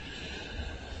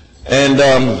 And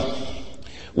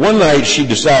one night she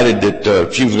decided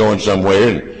that she was going somewhere,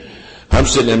 and I'm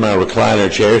sitting in my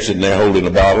recliner chair, sitting there holding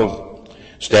a bottle,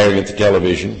 staring at the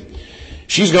television.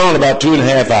 She's gone about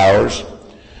 2.5 hours.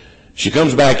 She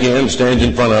comes back in, stands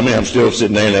in front of me. I'm still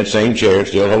sitting there in that same chair,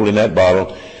 still holding that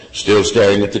bottle, still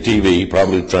staring at the TV,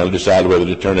 probably trying to decide whether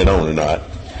to turn it on or not.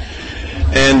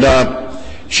 And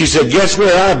she said, guess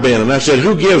where I've been? And I said,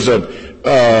 who gives a,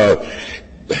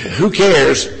 who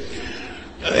cares?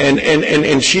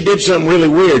 And she did something really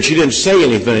weird. She didn't say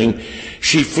anything.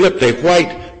 She flipped a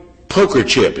white poker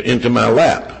chip into my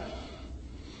lap.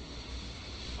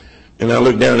 And I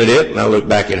looked down at it, and I looked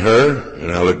back at her,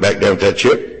 and I looked back down at that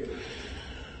chip.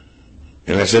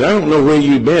 And I said, I don't know where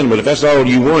you've been, but if that's all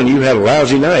you won, you had a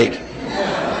lousy night.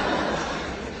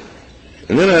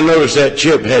 And then I noticed that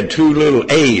chip had 2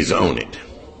 little A's on it.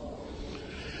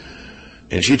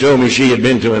 And she told me she had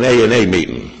been to an A&A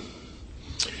meeting.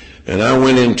 And I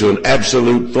went into an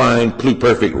absolute flying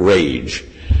pluperfect rage.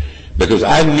 Because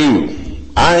I knew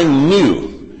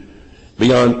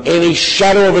beyond any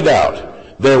shadow of a doubt,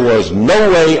 there was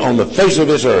no way on the face of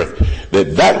this earth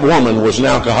that that woman was an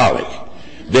alcoholic.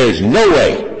 There's no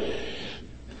way.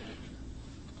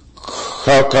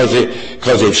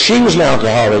 Because if she was an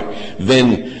alcoholic,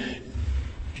 then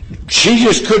she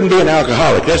just couldn't be an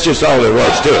alcoholic. That's just all there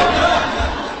was to it.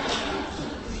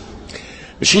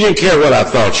 But she didn't care what I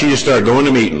thought. She just started going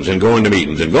to meetings and going to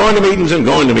meetings and going to meetings and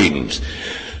going to meetings.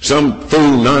 Some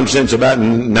fool nonsense about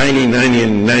 90 and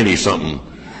 90-something.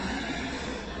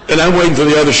 And I'm waiting for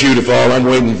the other shoe to fall. I'm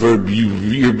waiting for you.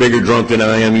 You're bigger drunk than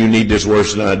I am. You need this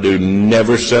worse than I do.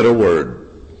 Never said a word.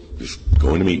 Just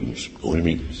going to meetings, going to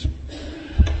meetings.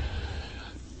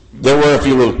 There were a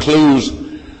few little clues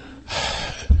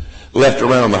left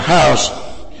around the house.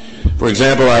 For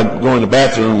example, I'd go in the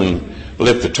bathroom and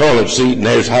lift the toilet seat, and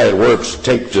there's how it works,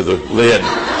 taped to the lid.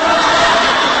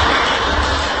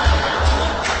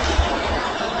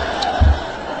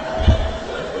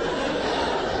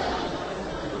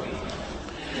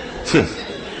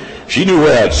 She knew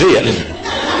where I'd see it.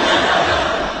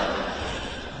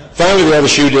 Finally, the other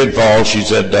shoe did fall. She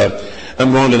said,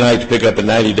 I'm going tonight to pick up a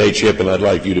 90-day chip, and I'd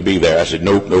like you to be there. I said,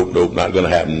 nope, not going to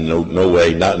happen. No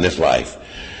way, not in this life.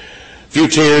 A few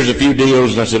tears, a few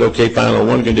deals, and I said, okay, fine, on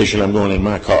one condition, I'm going in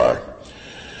my car.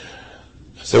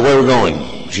 I said, where are we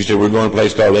going? She said, we're going to a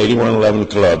place called 8111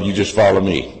 Club. You just follow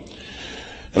me.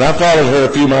 And I followed her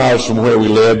a few miles from where we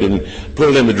lived and put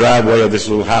it in the driveway of this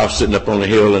little house sitting up on a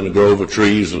hill in a grove of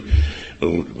trees, a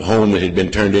home that had been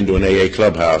turned into an AA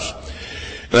clubhouse.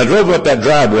 And I drove up that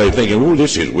driveway thinking, ooh,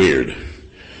 this is weird.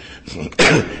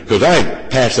 Because I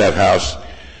passed that house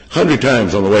 100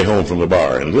 times on the way home from the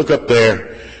bar and look up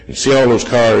there and see all those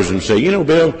cars and say, you know,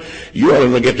 Bill, you ought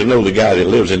to get to know the guy that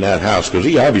lives in that house because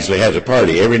he obviously has a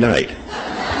party every night.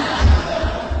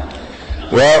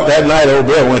 Well, that night old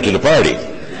Bill went to the party.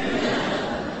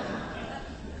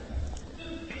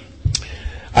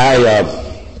 I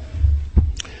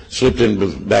slipped in the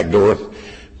back door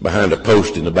behind a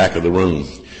post in the back of the room.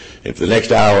 And for the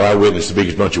next hour, I witnessed the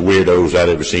biggest bunch of weirdos I'd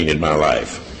ever seen in my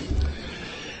life.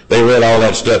 They read all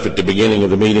that stuff at the beginning of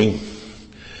the meeting,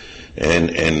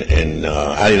 and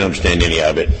I didn't understand any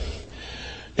of it.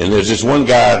 And there's this one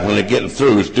guy, when they're getting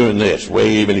through, is doing this,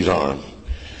 waving his arm.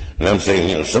 And I'm saying,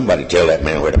 you know, somebody tell that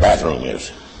man where the bathroom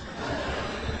is.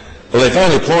 Well, they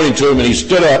finally pointed to him, and he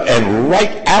stood up and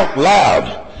right out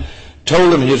loud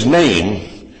told him his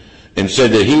name and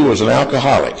said that he was an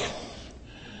alcoholic.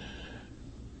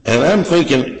 And I'm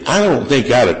thinking, I don't think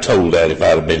I'd have told that if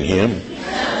I'd have been him.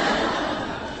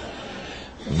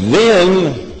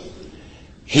 Then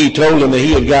he told him that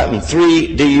he had gotten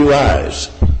 3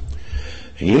 DUIs.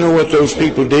 And you know what those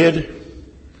people did?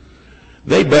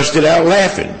 They busted out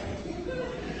laughing.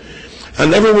 I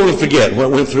never will forget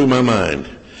what went through my mind.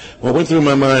 What went through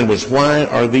my mind was, why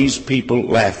are these people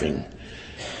laughing?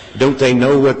 Don't they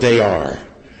know what they are?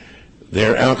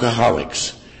 They're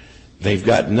alcoholics. They've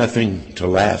got nothing to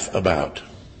laugh about.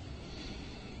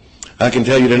 I can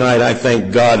tell you tonight, I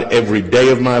thank God every day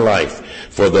of my life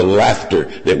for the laughter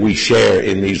that we share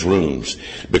in these rooms,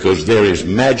 because there is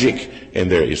magic and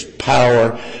there is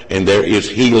power and there is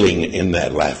healing in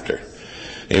that laughter.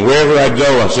 And wherever I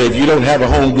go, I say, if you don't have a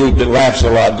home group that laughs a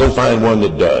lot, go find one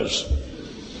that does.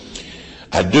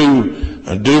 I do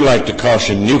I do like to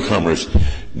caution newcomers,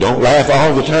 don't laugh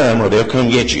all the time or they'll come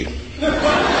get you.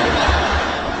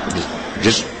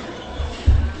 Just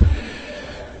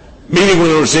meeting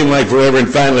went on, it seemed like forever, and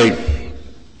finally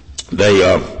they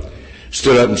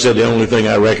stood up and said the only thing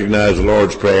I recognize is the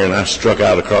Lord's Prayer, and I struck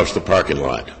out across the parking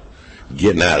lot,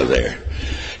 getting out of there.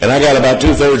 And I got about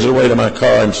 2/3 of the way to my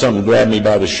car, and something grabbed me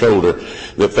by the shoulder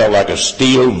that felt like a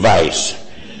steel vice,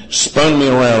 spun me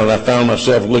around, and I found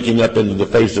myself looking up into the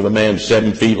face of a man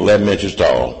 7 feet 11 inches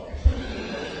tall.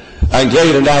 I can tell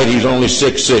you tonight he's only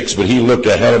 6'6", but he looked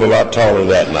a hell of a lot taller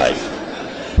that night.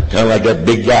 Kind of like that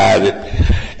big guy that,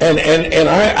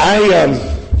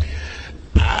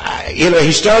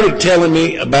 he started telling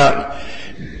me about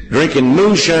drinking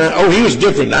moonshine. Oh, he was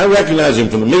different. I recognized him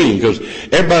from the meeting because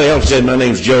everybody else said, my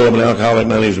name's Joe, I'm an alcoholic.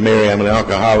 My name's Mary, I'm an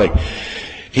alcoholic.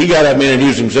 He got up and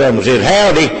introduced himself and said,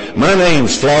 howdy, my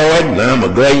name's Floyd, and I'm a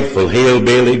grateful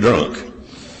hillbilly drunk.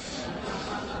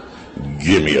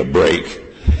 Give me a break.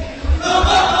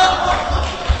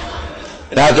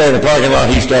 And out there in the parking lot,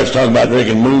 he starts talking about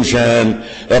drinking moonshine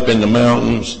up in the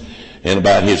mountains and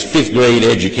about his 5th grade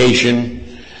education.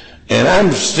 And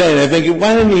I'm standing there thinking,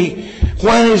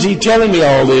 why is he telling me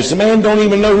all this? The man don't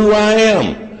even know who I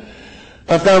am.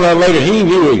 I found out later he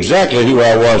knew exactly who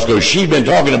I was because she'd been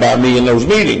talking about me in those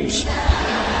meetings.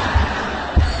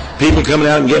 People coming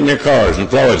out and getting their cars, and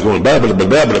Floyd's going, blah, blah, blah,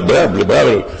 blah, blah, blah, blah,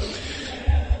 blah.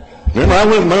 Remember, I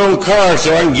went in my own car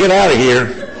so I can get out of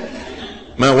here.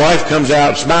 My wife comes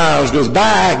out, smiles, goes,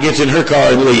 bye, gets in her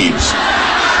car and leaves.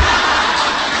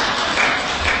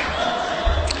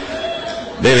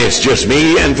 Then it's just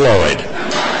me and Floyd.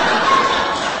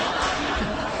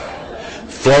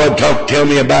 Floyd tell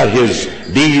me about his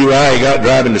DUI he got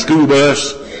driving the school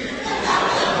bus.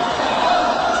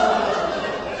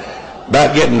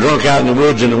 About getting drunk out in the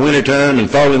woods in the wintertime and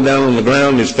falling down on the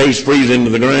ground, his face freezing to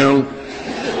the ground.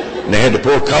 And they had to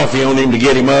pour coffee on him to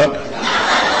get him up.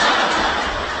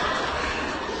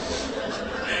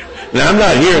 Now, I'm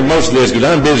not hearing most of this because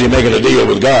I'm busy making a deal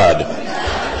with God.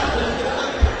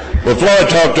 But Floyd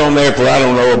talked on there for, I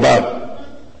don't know, about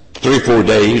 3 or 4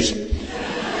 days.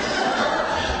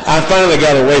 I finally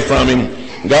got away from him,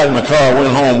 got in my car, went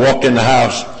home, walked in the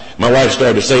house. My wife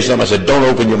started to say something. I said, don't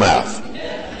open your mouth.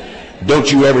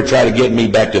 Don't you ever try to get me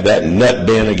back to that nut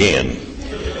bin again.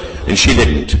 And she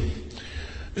didn't.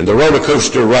 And the roller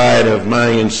coaster ride of my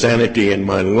insanity and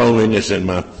my loneliness and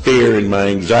my fear and my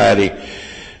anxiety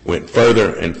went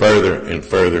further and further and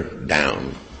further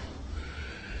down.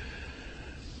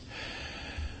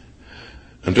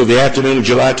 Until the afternoon of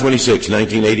July 26,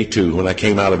 1982, when I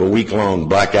came out of a week-long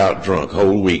blackout drunk,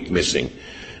 whole week missing.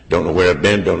 Don't know where I'd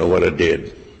been, don't know what I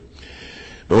did.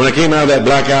 But when I came out of that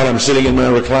blackout, I'm sitting in my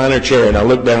recliner chair, and I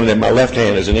look down, and in my left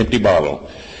hand is an empty bottle.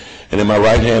 And in my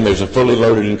right hand, there's a fully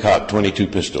loaded and cocked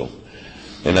 .22 pistol.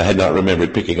 And I had not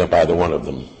remembered picking up either one of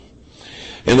them.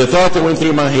 And the thought that went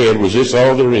through my head was, this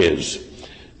all there is?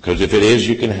 Because if it is,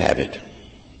 you can have it.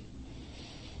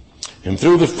 And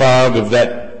through the fog of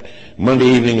that Monday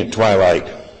evening at twilight,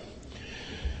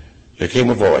 there came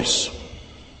a voice.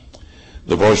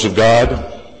 The voice of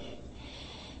God?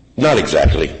 Not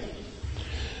exactly.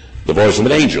 The voice of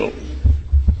an angel?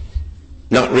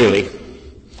 Not really.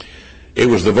 It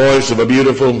was the voice of a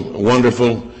beautiful,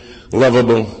 wonderful,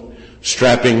 lovable,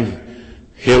 strapping,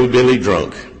 hillbilly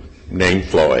drunk named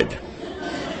Floyd.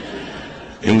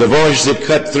 And the voice that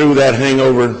cut through that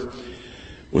hangover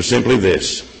was simply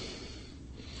this.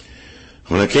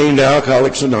 When I came to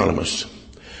Alcoholics Anonymous,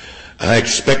 I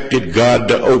expected God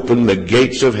to open the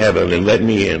gates of heaven and let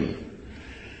me in.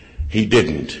 He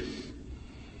didn't.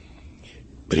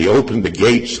 But he opened the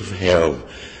gates of hell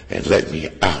and let me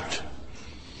out.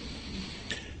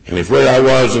 And if where I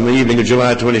was on the evening of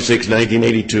July 26,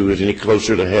 1982 is any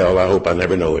closer to hell, I hope I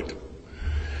never know it.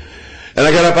 And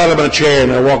I got up out of my chair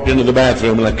and I walked into the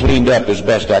bathroom and I cleaned up as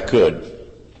best I could.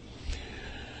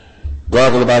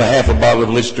 Gargled about a half a bottle of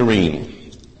Listerine.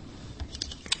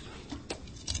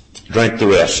 Drank the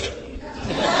rest.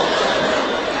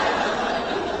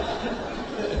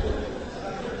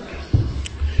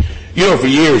 You know, for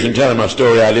years in telling my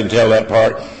story, I didn't tell that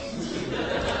part.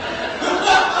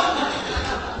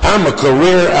 I'm a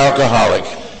career alcoholic.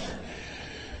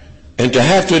 And to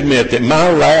have to admit that my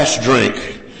last drink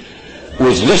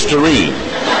was Listerine.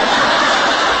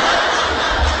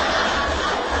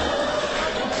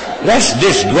 That's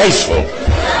disgraceful.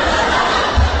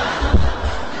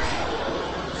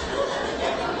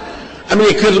 I mean,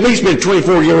 it could at least been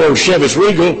 24-year-old Chevys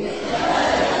Regal.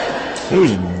 It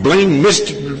was blamed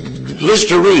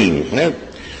Listerine.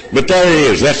 But there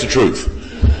it is. That's the truth.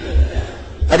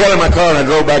 I got in my car and I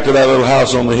drove back to that little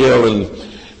house on the hill, and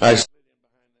I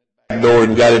back door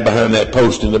and got it behind that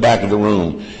post in the back of the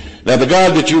room. Now, the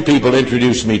God that you people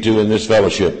introduced me to in this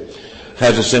fellowship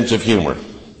has a sense of humor.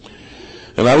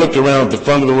 And I looked around at the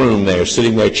front of the room there,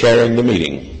 sitting there chairing the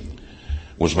meeting,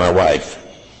 was my wife.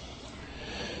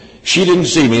 She didn't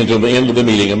see me until the end of the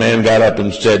meeting. A man got up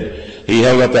and said, he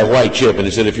held up that white chip and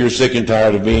he said, if you're sick and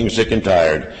tired of being sick and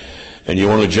tired and you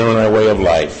want to join our way of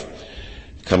life,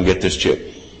 come get this chip.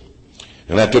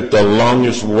 And I took the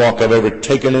longest walk I've ever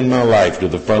taken in my life to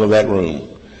the front of that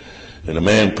room. And a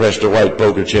man pressed a white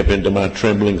poker chip into my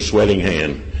trembling, sweating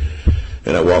hand.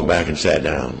 And I walked back and sat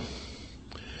down.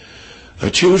 I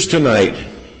choose tonight,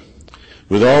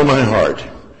 with all my heart,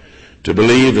 to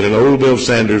believe that an old Bill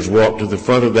Sanders walked to the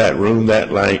front of that room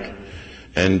that night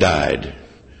and died.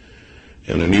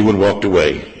 And a new one walked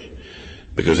away.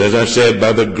 Because as I said,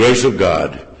 by the grace of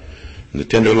God and the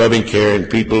tender loving care and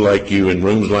people like you in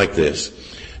rooms like this,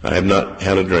 I have not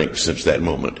had a drink since that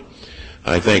moment.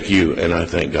 I thank you and I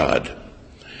thank God.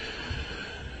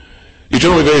 You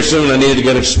told me very soon I needed to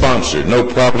get a sponsor. No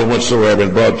problem whatsoever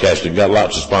in broadcasting. Got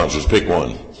lots of sponsors. Pick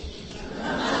one.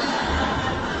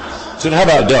 I said, how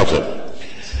about Delta?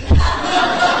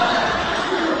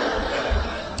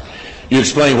 You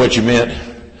explained what you meant.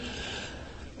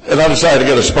 And I decided to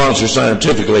get a sponsor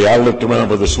scientifically. I looked around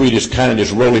for the sweetest,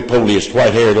 kindest, roly-poliest,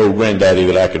 white-haired old granddaddy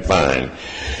that I could find.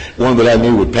 One that I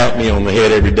knew would pat me on the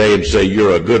head every day and say,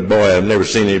 you're a good boy. I've never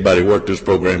seen anybody work this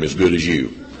program as good as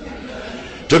you.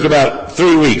 Took about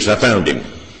 3 weeks. I found him.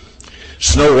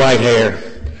 Snow white hair,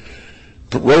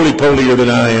 roly-polier than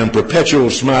I am,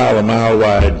 perpetual smile a mile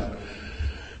wide.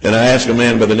 And I asked a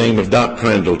man by the name of Doc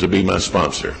Crandall to be my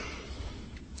sponsor.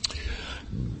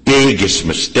 Biggest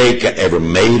mistake I ever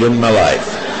made in my life.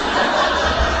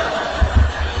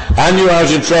 I knew I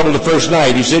was in trouble the first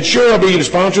night. He said, sure, I'll be your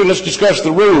sponsor. Let's discuss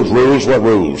the rules. Rules? What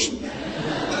rules?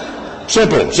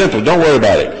 Simple. Don't worry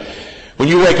about it. When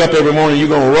you wake up every morning, you're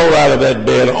going to roll out of that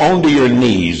bed onto your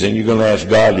knees, and you're going to ask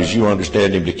God, as you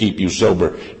understand him, to keep you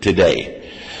sober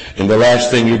today. And the last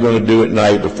thing you're going to do at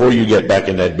night before you get back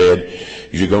in that bed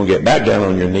is you're going to get back down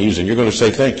on your knees, and you're going to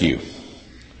say thank you.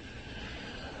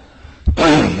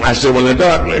 I said, well,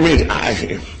 Doc,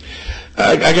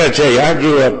 I got to tell you, I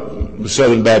grew up in the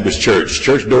Southern Baptist Church.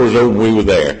 Church doors open, we were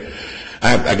there.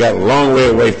 I got a long way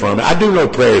away from it. I do know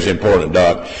prayer is important,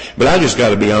 Doc, but I just got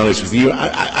to be honest with you.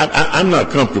 I'm not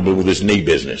comfortable with this knee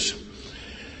business.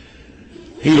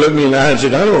 He looked me in the eye and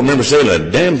said, I don't remember saying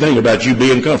a damn thing about you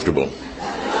being comfortable.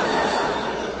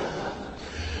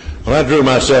 Well, I drew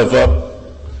myself up.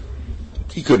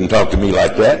 He couldn't talk to me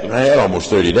like that. I had almost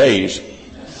 30 days.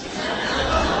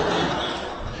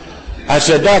 I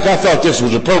said, Doc, I thought this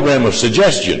was a program of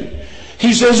suggestion.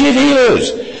 He says, it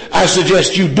is. I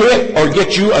suggest you do it or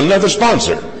get you another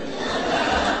sponsor.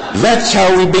 That's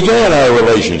how we began our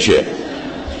relationship.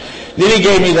 Then he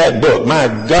gave me that book. My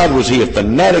God, was he a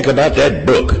fanatic about that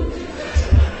book.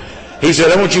 He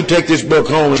said, I want you to take this book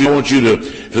home and I want you to,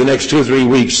 for the next 2 or 3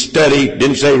 weeks, study,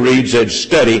 didn't say read, said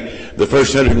study the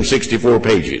first 164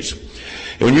 pages.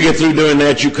 And when you get through doing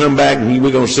that, you come back and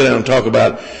we're going to sit down and talk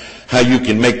about how you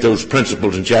can make those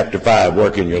principles in chapter 5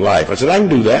 work in your life. I said, I can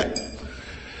do that.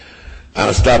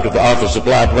 I stopped at the office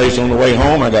supply place on the way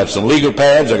home. I got some legal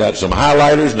pads, I got some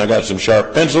highlighters, and I got some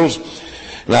sharp pencils.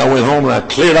 And I went home and I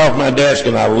cleared off my desk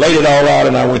and I laid it all out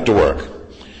and I went to work.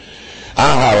 I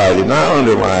highlighted and I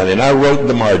underlined and I wrote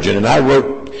the margin and I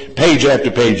wrote page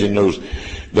after page in those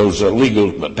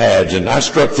legal pads, and I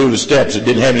struck through the steps that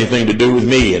didn't have anything to do with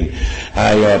me, and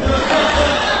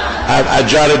I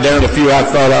jotted down a few I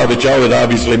thought of that y'all had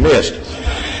obviously missed.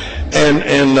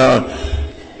 And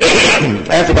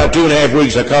after about 2.5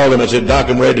 weeks, I called him. I said, Doc,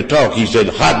 I'm ready to talk. He said,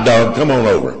 hot dog, come on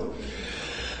over.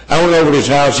 I went over to his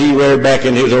house. He reared back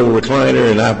in his old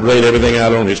recliner, and I laid everything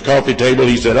out on his coffee table.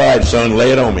 He said, all right, son,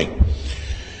 lay it on me.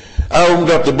 I opened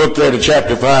up the book there to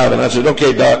chapter 5, and I said,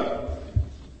 okay, Doc,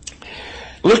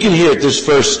 looking here at this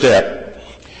first step,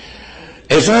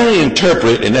 as I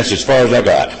interpret, and that's as far as I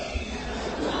got.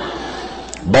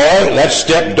 Boy, that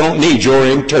step don't need your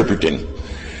interpreting.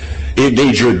 It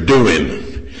needs your doing.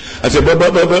 I said, but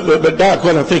Doc,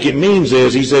 what I think it means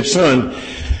is, he said, son,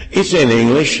 it's in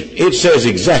English. It says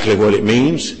exactly what it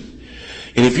means.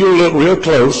 And if you look real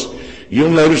close,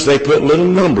 you'll notice they put little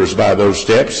numbers by those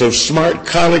steps so smart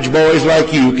college boys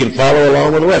like you can follow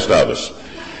along with the rest of us.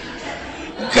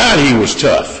 God, he was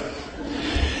tough.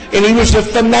 And he was a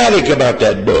fanatic about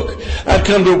that book. I'd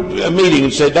come to a meeting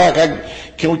and say, Doc,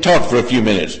 can we talk for a few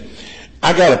minutes?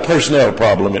 I got a personnel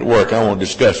problem at work I want to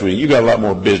discuss with you. You got a lot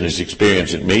more business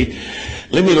experience than me.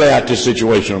 Let me lay out this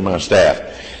situation on my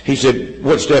staff. He said,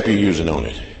 what step are you using on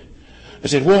it? I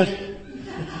said, what?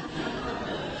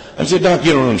 I said, Doc,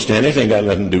 you don't understand. This ain't got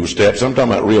nothing to do with steps. I'm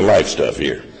talking about real life stuff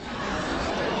here.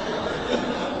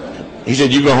 He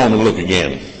said, you go home and look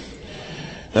again.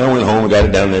 And I went home and got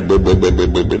it down there. There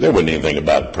wasn't anything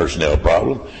about a personnel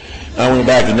problem. I went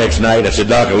back the next night. I said,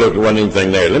 Doc, I looked, there wasn't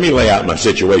anything there. Let me lay out my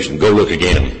situation. Go look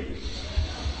again.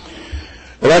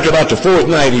 Well, after about the fourth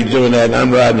night he's doing that, and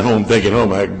I'm riding home thinking, oh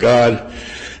my God,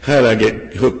 how did I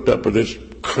get hooked up with this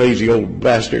crazy old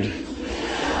bastard?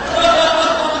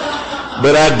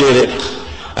 But I did it.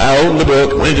 I opened the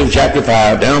book, went to chapter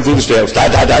 5, down through the steps,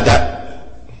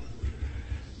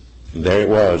 And there it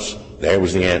was. There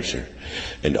was the answer.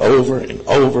 And over and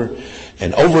over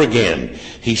and over again,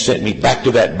 he sent me back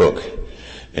to that book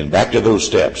and back to those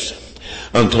steps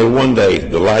until one day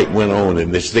the light went on in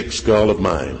this thick skull of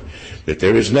mine that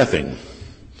there is nothing,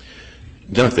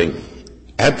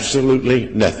 absolutely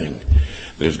nothing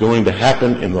that is going to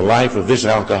happen in the life of this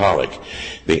alcoholic.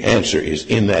 The answer is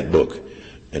in that book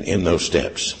and in those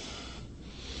steps.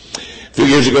 A few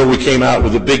years ago we came out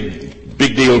with a big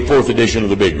deal, 4th edition of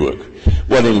the Big Book.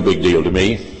 Wasn't any big deal to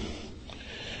me,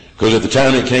 because at the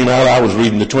time it came out I was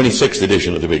reading the 26th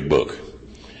edition of the Big Book.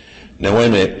 Now wait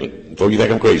a minute, before you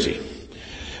think I'm crazy.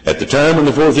 At the time when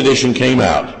the 4th edition came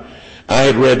out, I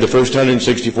had read the first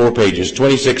 164 pages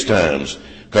 26 times,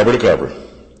 cover to cover.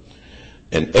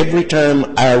 And every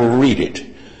time I read it,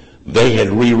 they had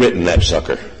rewritten that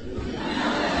sucker.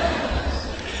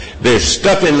 There's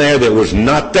stuff in there that was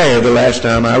not there the last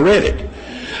time I read it.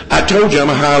 I told you I'm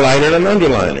a highlighter and an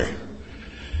underliner.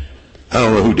 I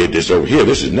don't know who did this over here.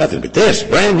 This is nothing but this.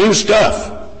 Brand new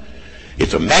stuff.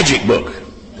 It's a magic book.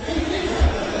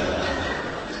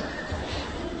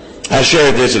 I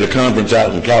shared this at a conference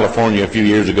out in California a few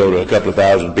years ago to a couple of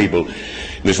thousand people.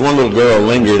 This one little girl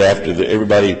lingered after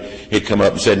everybody had come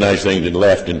up and said nice things and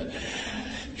left. And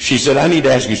she said, I need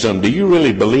to ask you something. Do you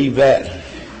really believe that?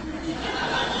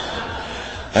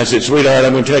 I said, sweetheart,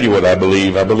 I'm going to tell you what I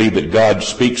believe. I believe that God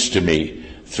speaks to me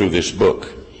through this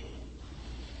book.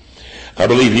 I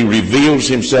believe he reveals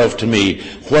himself to me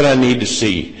what I need to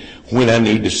see, when I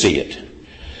need to see it,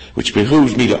 which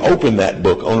behooves me to open that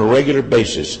book on a regular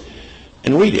basis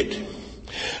and read it.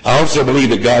 I also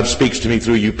believe that God speaks to me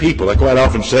through you people. I quite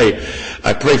often say,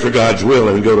 I pray for God's will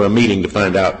and go to a meeting to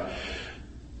find out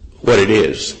what it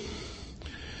is.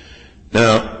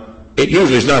 Now, it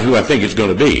usually is not who I think it's going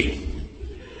to be.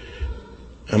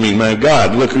 I mean, my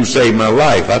God, look who saved my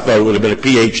life. I thought it would have been a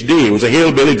PhD. It was a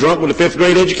hillbilly drunk with a 5th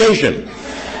grade education.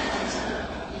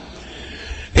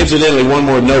 Incidentally, one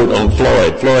more note on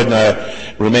Floyd. Floyd and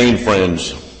I remain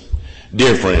friends,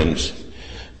 dear friends,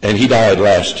 and he died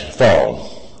last fall.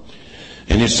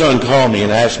 And his son called me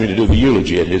and asked me to do the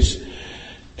eulogy at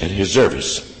his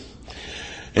service.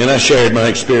 And I shared my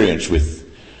experience with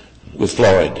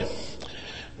Floyd,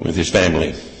 with his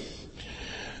family.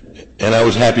 And I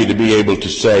was happy to be able to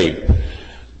say,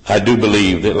 I do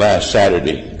believe that last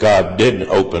Saturday God did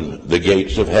open the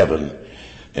gates of heaven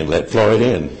and let Floyd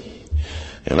in.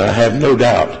 And I have no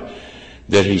doubt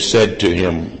that he said to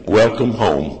him, welcome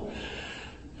home,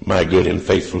 my good and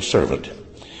faithful servant.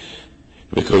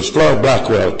 Because Floyd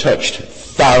Blackwell touched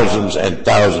thousands and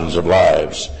thousands of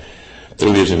lives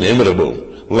through his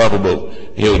inimitable, lovable,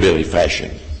 hillbilly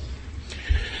fashion.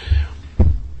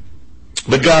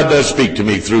 But God does speak to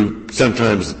me through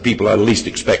sometimes the people I least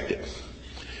expect it.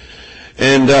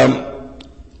 And,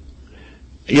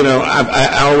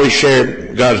 I always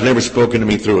share God's never spoken to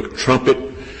me through a trumpet.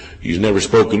 He's never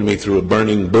spoken to me through a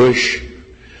burning bush.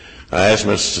 I asked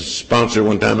my sponsor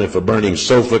one time if a burning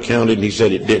sofa counted, and he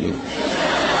said it didn't.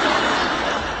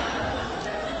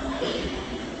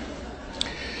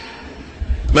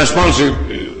 My sponsor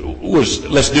was,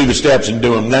 let's do the steps and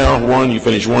do them now. 1, you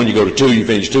finish 1, you go to 2, you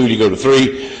finish 2, you go to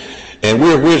 3. And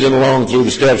we're whizzing along through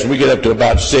the steps, and we get up to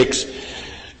about 6.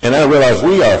 And I realized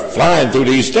we are flying through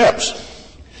these steps.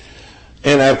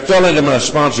 And I fell into my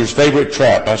sponsor's favorite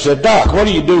trap. I said, Doc, what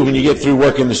do you do when you get through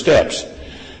working the steps?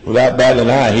 Without batting an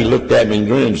eye, he looked at me and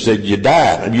grinned and said, you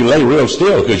die. And you lay real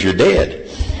still because you're dead.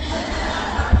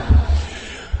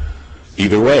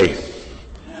 Either way.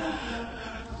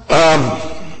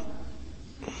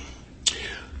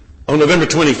 On November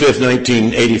 25th,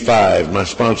 1985, my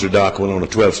sponsor, Doc, went on a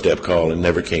 12-step call and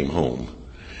never came home.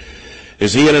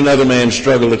 As he and another man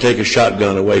struggled to take a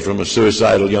shotgun away from a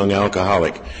suicidal young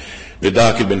alcoholic, the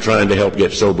Doc had been trying to help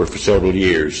get sober for several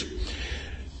years.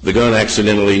 The gun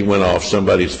accidentally went off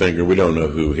somebody's finger. We don't know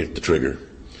who hit the trigger.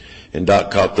 And Doc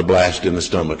caught the blast in the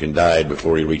stomach and died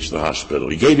before he reached the hospital.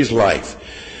 He gave his life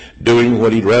doing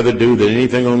what he'd rather do than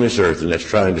anything on this earth, and that's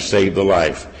trying to save the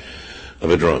life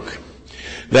of a drunk.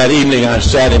 That evening I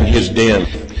sat in his den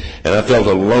And I felt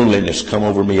a loneliness come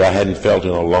over me I hadn't felt in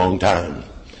a long time.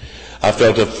 I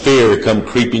felt a fear come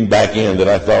creeping back in that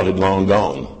I thought had long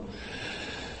gone.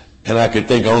 And I could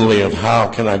think only of how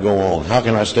can I go on? How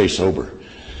can I stay sober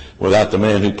without the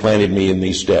man who planted me in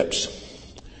these steps?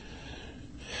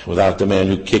 Without the man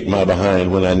who kicked my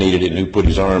behind when I needed it and who put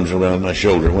his arms around my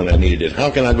shoulder when I needed it. How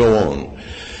can I go on?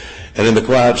 And in the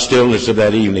quiet stillness of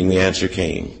that evening, the answer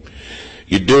came.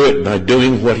 You do it by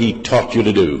doing what he taught you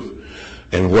to do,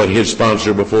 and what his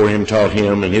sponsor before him taught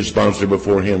him, and his sponsor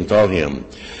before him taught him.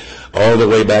 All the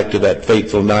way back to that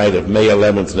fateful night of May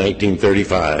 11th,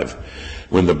 1935,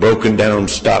 when the broken-down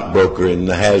stockbroker and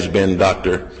the has-been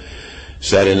doctor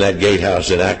sat in that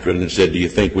gatehouse in Akron and said, do you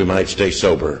think we might stay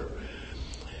sober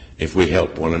if we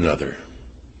help one another?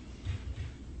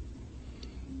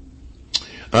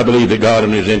 I believe that God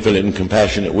in his infinite and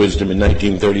compassionate wisdom in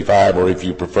 1935, or if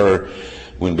you prefer,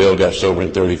 when Bill got sober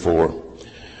in 34,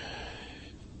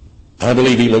 I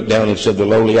believe he looked down and said, the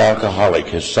lowly alcoholic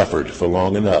has suffered for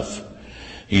long enough.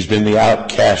 He's been the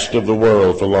outcast of the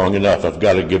world for long enough. I've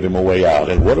got to give him a way out.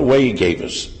 And what a way he gave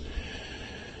us.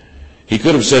 He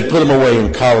could have said, put him away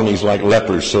in colonies like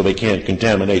lepers so they can't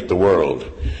contaminate the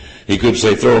world. He could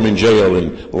say, throw him in jail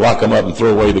and lock him up and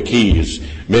throw away the keys.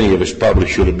 Many of us probably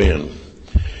should have been.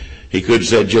 He could have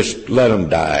said, just let him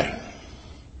die.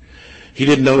 He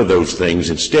did none of those things.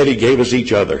 Instead, he gave us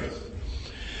each other.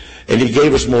 And he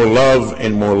gave us more love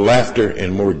and more laughter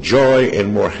and more joy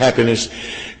and more happiness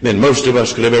than most of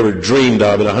us could have ever dreamed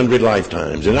of in 100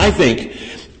 lifetimes. And I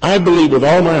believe with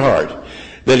all my heart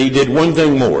that he did one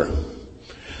thing more.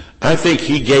 I think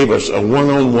he gave us a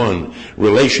one-on-one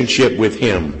relationship with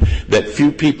him that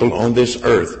few people on this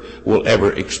earth will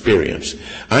ever experience.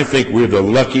 I think we're the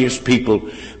luckiest people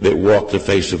that walk the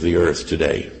face of the earth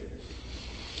today.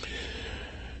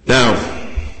 Now,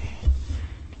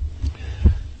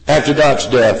 after Doc's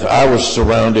death, I was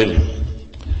surrounded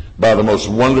by the most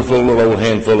wonderful little old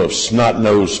handful of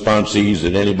snot-nosed sponsees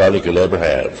that anybody could ever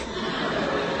have.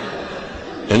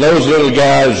 And those little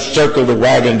guys circled the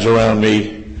wagons around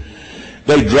me.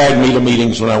 They dragged me to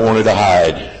meetings when I wanted to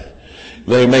hide.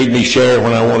 They made me share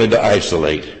when I wanted to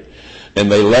isolate.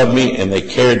 And they loved me and they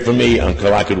cared for me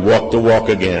until I could walk the walk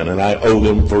again, and I owe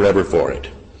them forever for it.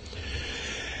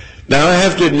 Now, I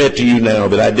have to admit to you now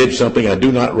that I did something I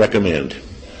do not recommend.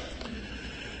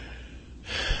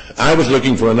 I was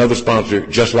looking for another sponsor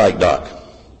just like Doc,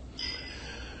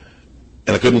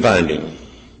 and I couldn't find him.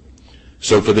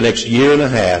 So for the next year and a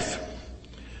half,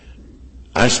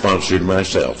 I sponsored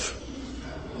myself.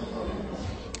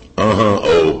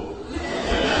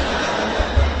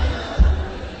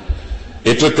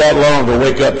 It took that long to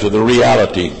wake up to the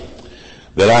reality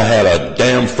that I had a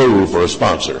damn fool for a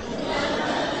sponsor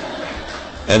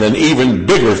and an even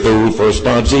bigger fool for a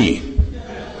sponsee.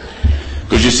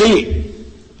 Because you see,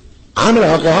 I'm an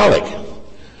alcoholic.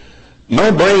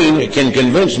 My brain can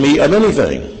convince me of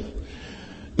anything.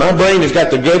 My brain has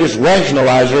got the greatest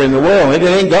rationalizer in the world, and it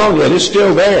ain't gone yet. It's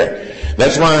still there.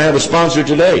 That's why I have a sponsor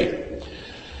today.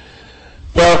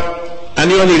 Well, I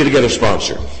knew I needed to get a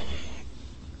sponsor.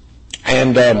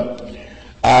 And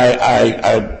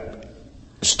I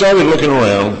started looking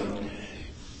around.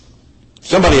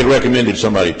 Somebody had recommended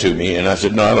somebody to me, and I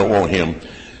said, no, I don't want him.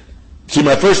 See,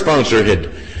 my first sponsor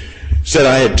had said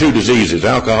I had two diseases,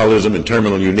 alcoholism and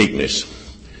terminal uniqueness.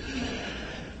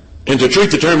 And to treat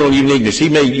the terminal uniqueness, he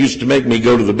used to make me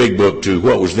go to the big book, to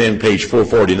what was then page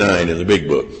 449 in the big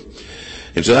book,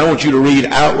 and said, I want you to read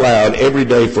out loud every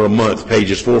day for a month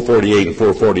pages 448 and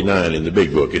 449 in the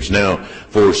big book. It's now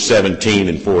 417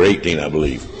 and 418, I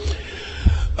believe.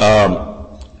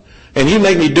 And he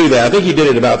made me do that. I think he did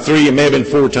it about 3, it may have been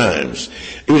 4 times.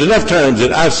 It was enough times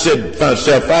that I said to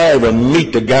myself, if I ever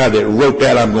meet the guy that wrote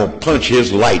that, I'm going to punch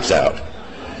his lights out.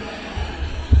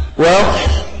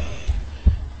 Well,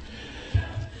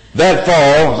 that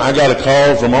fall, I got a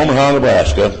call from Omaha,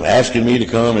 Nebraska, asking me to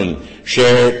come and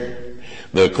share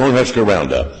the Cornhusker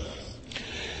Roundup.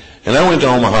 And I went to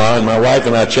Omaha, and my wife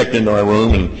and I checked into our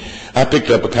room, and I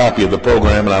picked up a copy of the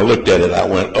program, and I looked at it. I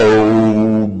went,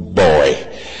 oh, boy.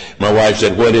 My wife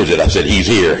said, what is it? I said, he's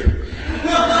here.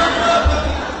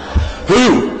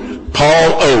 Who?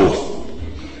 Paul O.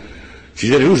 She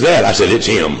said, who's that? I said, it's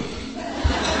him.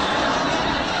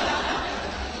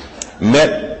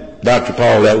 Met Dr.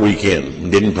 Paul that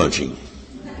weekend. Didn't punch him.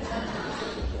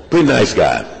 Pretty nice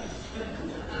guy.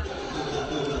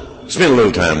 Spent a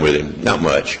little time with him. Not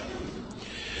much.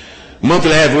 A month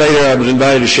and a half later, I was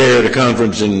invited to share at a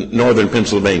conference in northern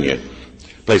Pennsylvania,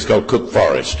 a place called Cook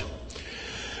Forest.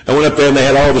 I went up there and they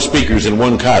had all the speakers in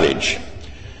one cottage.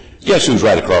 Guess who's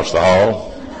right across the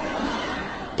hall?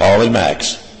 Paul and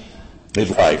Max. his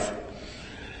wife.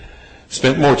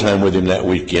 Spent more time with him that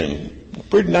weekend.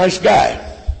 Pretty nice guy.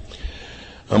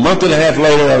 A month and a half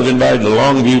later, I was invited to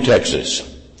Longview, Texas.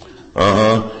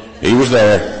 He was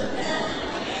there.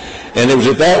 And it was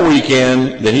at that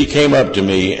weekend that he came up to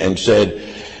me and said,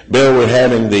 Bill, we're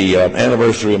having the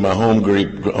anniversary of my home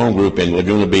group in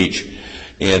Laguna Beach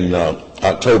in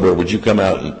October. Would you come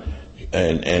out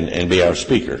and be our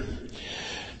speaker?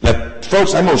 Now,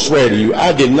 folks, I'm going to swear to you,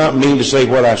 I did not mean to say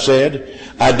what I said.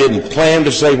 I didn't plan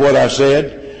to say what I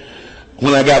said.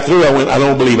 When I got through, I went, I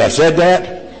don't believe I said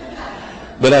that.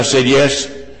 But I said,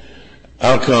 yes,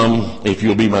 I'll come if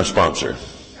you'll be my sponsor.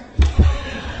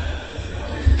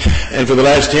 And for the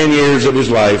last 10 years of his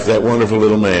life, that wonderful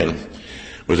little man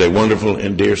was a wonderful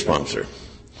and dear sponsor.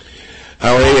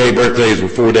 Our AA birthdays were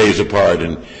 4 days apart,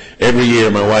 and every year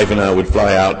my wife and I would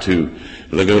fly out to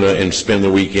Laguna and spend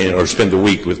the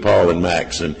week with Paul and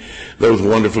Max, and those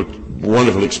wonderful,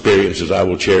 wonderful experiences I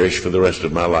will cherish for the rest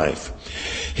of my life.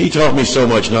 He taught me so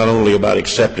much, not only about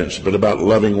acceptance, but about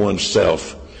loving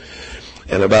oneself,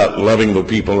 and about loving the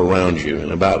people around you,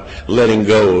 and about letting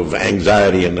go of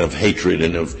anxiety and of hatred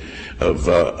and of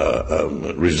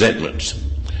resentments.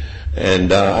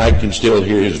 And I can still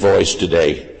hear his voice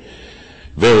today,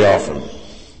 very often.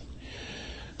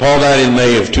 Paul died in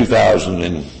May of 2000,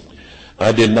 and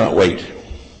I did not wait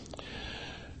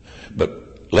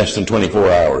but less than 24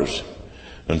 hours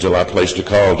until I placed a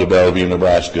call to Bellevue,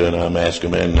 Nebraska, and I'm asking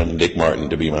a man named Dick Martin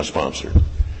to be my sponsor.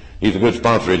 He's a good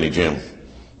sponsor, isn't he, Jim?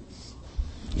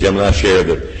 Jim and I share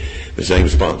the same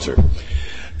sponsor.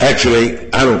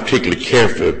 Actually, I don't particularly care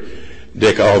for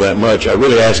Dick all that much. I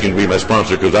really asked him to be my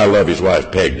sponsor because I love his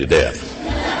wife, Peg, to death.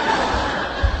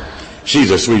 She's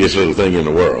the sweetest little thing in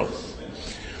the world.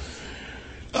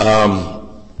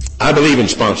 I believe in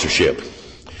sponsorship.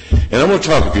 And I'm going to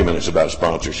talk a few minutes about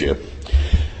sponsorship.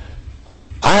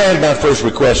 I had my first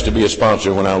request to be a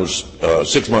sponsor when I was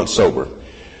 6 months sober.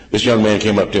 This young man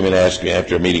came up to me and asked me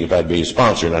after a meeting if I'd be a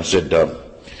sponsor, and I said,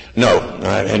 no,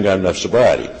 I hadn't got enough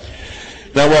sobriety.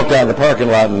 And I walked out in the parking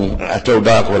lot, and I told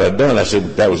Doc what I'd done. I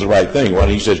said, that was the right thing. Well,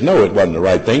 he says, no, it wasn't the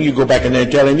right thing. You go back in there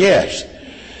and tell him yes.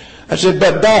 I said,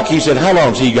 but Doc, he said, how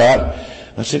long's he got?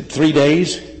 I said, 3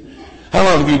 days. How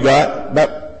long have you got? About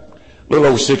a little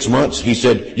over 6 months. He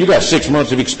said, you got 6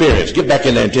 months of experience. Get back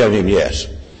in there and tell him yes.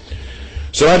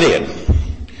 So I did.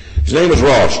 His name was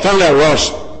Ross. Found out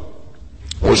Ross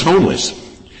was homeless.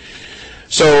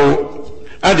 So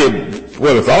I did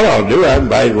what I thought I would do. I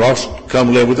invited Ross to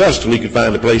come live with us till he could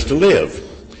find a place to live.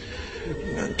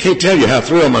 I can't tell you how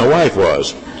thrilled my wife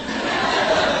was.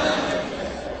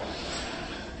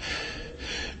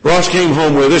 Ross came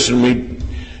home with us, and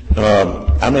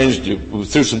I managed to,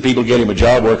 through some people, get him a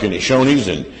job working at Shoney's,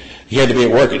 and he had to be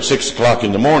at work at 6 o'clock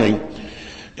in the morning,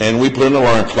 and we put an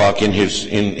alarm clock in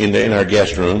our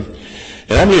guest room.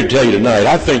 And I'm here to tell you tonight,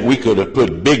 I think we could have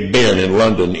put Big Ben in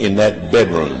London in that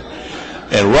bedroom,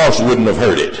 and Ross wouldn't have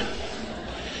heard it.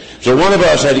 So one of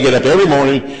us had to get up every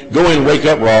morning, go in and wake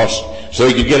up Ross, so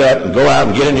he could get up and go out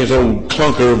and get in his old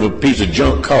clunker of a piece of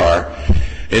junk car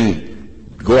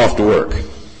and go off to work.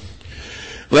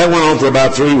 Well, that went on for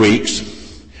about 3 weeks.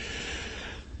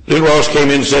 Then Ross came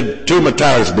in and said, 2 of my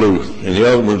tires blew, and the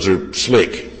other ones are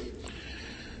slick.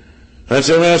 I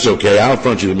said, well, that's okay. I'll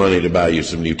front you the money to buy you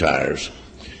some new tires.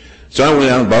 So I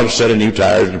went out and bought a set of new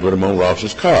tires and put them on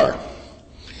Ross's car.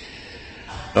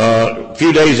 A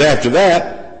few days after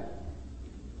that,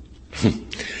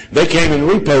 they came and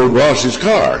repoed Ross's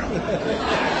car.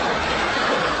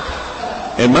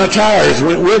 And my tires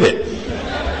went with it.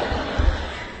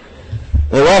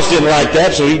 Well, Ross didn't like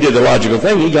that, so he did the logical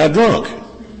thing. He got drunk.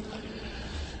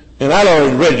 And I'd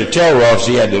already ready to tell Ross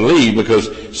he had to leave because,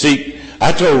 see,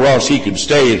 I told Ross he could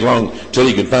stay as long till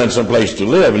he could find some place to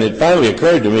live, and it finally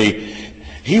occurred to me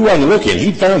he wasn't looking.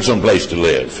 He'd found some place to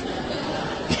live.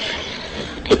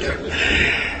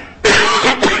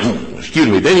 Excuse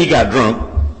me. Then he got drunk,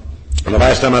 and the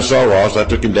last time I saw Ross, I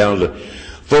took him down to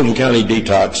Fulton County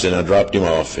Detox, and I dropped him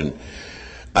off, and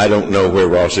I don't know where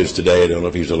Ross is today. I don't know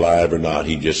if he's alive or not.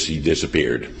 He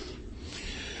disappeared.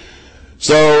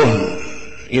 So,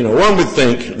 one would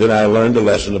think that I learned a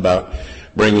lesson about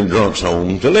bringing drunks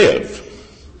home to live.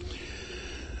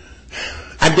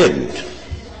 I didn't.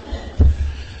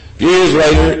 A few years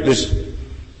later, this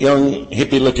young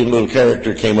hippie-looking little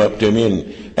character came up to me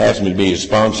and asked me to be his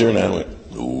sponsor, and I went,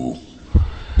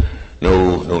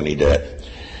 no, don't need that.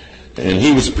 And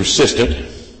he was persistent.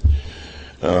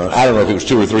 I don't know if it was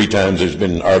 2 or 3 times there's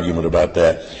been an argument about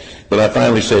that, but I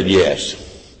finally said yes.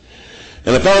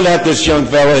 And I found out this young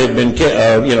fellow had been,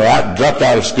 dropped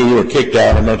out of school or kicked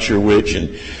out, I'm not sure which,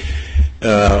 and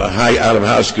out of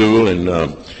high school, and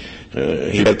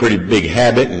He had a pretty big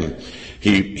habit, and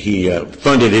he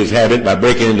funded his habit by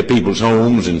breaking into people's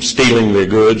homes and stealing their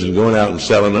goods and going out and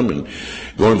selling them and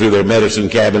going through their medicine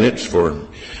cabinets for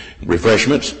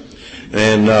refreshments.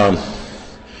 And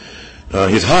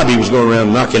his hobby was going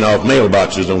around knocking off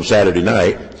mailboxes on Saturday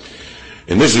night.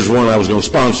 And this is one I was going to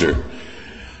sponsor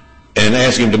and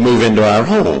ask him to move into our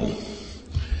home.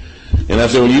 And I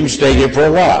said, well, you can stay here for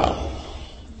a while.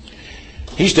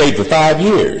 He stayed for 5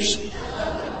 years.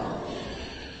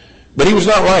 But he was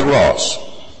not like Ross.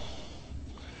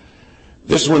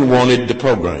 This one wanted the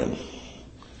program.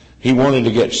 He wanted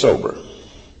to get sober.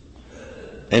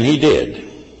 And he did.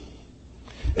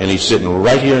 And he's sitting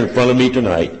right here in front of me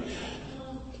tonight,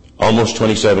 almost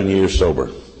 27 years sober.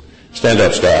 Stand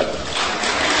up, Scott.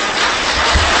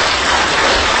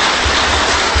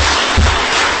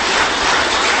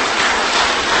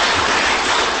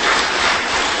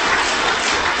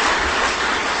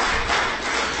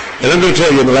 And I'm going to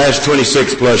tell you, in the last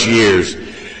 26 plus years,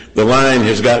 the line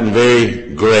has gotten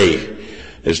very gray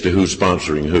as to who's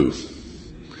sponsoring who.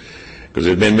 Because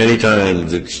there have been many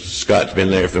times that Scott's been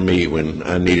there for me when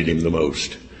I needed him the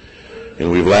most.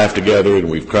 And we've laughed together, and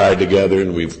we've cried together,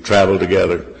 and we've traveled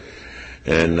together.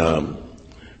 And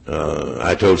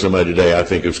I told somebody today, I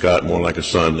think of Scott more like a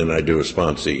son than I do a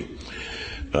sponsee.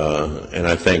 And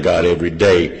I thank God every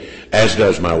day, as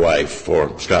does my wife,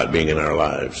 for Scott being in our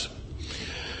lives.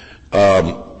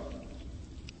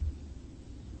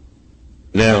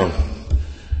 Now,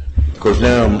 of course,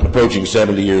 now I'm approaching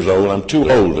 70 years old. I'm too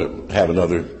old to have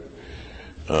another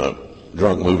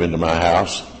drunk move into my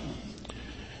house,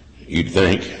 you'd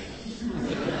think.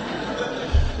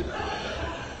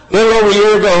 A little over a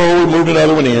year ago, we moved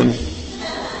another one in.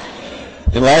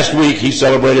 And last week, he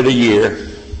celebrated a year.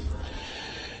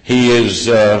 He is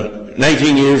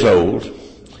 19 years old.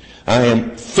 I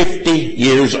am 50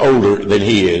 years older than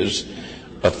he is,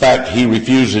 a fact he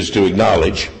refuses to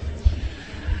acknowledge.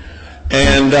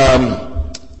 And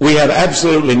we have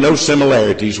absolutely no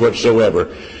similarities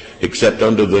whatsoever, except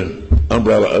under the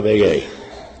umbrella of AA.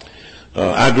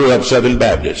 I grew up Southern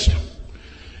Baptist.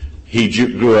 He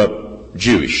grew up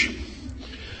Jewish.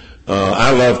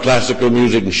 I love classical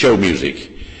music and show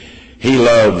music. He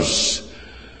loves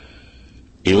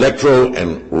electro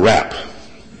and rap.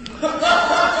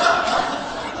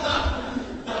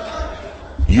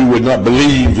 You would not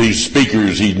believe these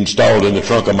speakers he'd installed in the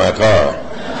trunk of my car.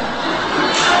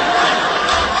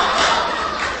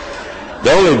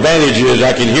 The only advantage is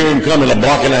I can hear him coming a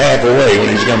block and a half away when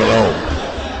he's coming home.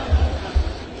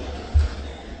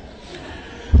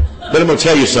 But I'm going to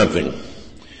tell you something.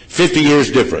 50 years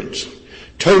difference.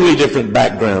 Totally different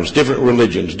backgrounds, different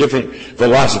religions, different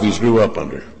philosophies grew up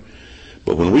under.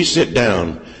 But when we sit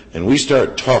down and we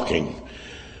start talking,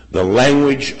 the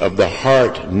language of the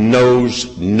heart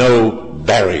knows no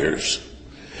barriers.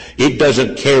 It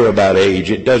doesn't care about age.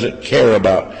 It doesn't care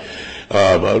about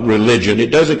religion.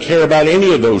 It doesn't care about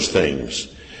any of those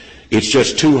things. It's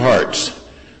just two hearts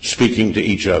speaking to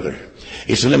each other.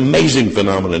 It's an amazing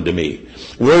phenomenon to me.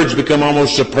 Words become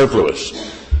almost superfluous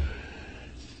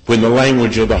when the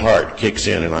language of the heart kicks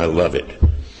in, and I love it.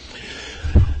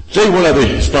 Tell you one other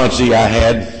sponsee I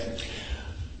had.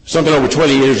 Something over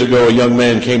 20 years ago, a young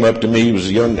man came up to me. He was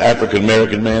a young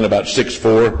African-American man, about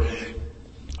 6'4",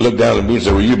 looked down at me and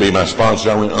said, will you be my sponsor?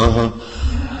 I went, uh-huh.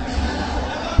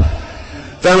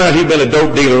 Found out he'd been a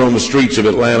dope dealer on the streets of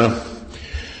Atlanta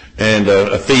and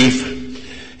a thief.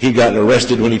 He'd gotten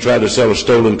arrested when he tried to sell a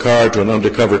stolen car to an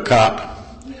undercover cop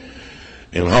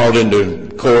and hauled into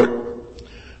court,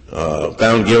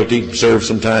 found guilty, served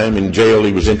some time in jail.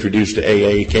 He was introduced to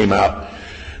AA, came out.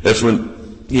 That's when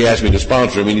he asked me to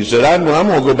sponsor him, and he said, I'm going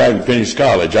to go back and finish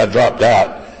college. I dropped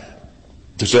out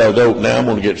to sell dope. Now I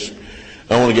want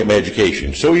to get my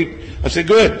education. So I said,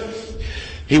 good.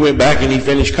 He went back and he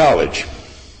finished college.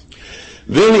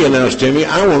 Then he announced to me,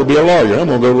 I want to be a lawyer. I'm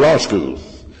going to go to law school.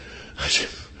 I said,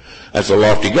 that's a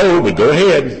lofty goal, but go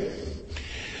ahead.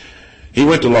 He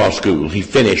went to law school. He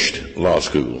finished law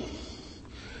school.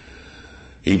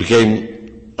 He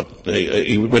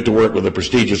went to work with a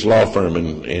prestigious law firm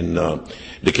in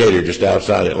Decatur, just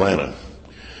outside Atlanta.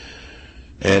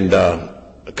 And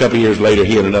a couple of years later,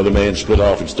 he and another man split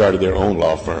off and started their own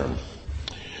law firm.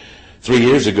 3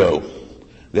 years ago,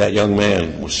 that young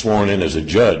man was sworn in as a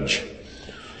judge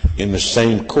in the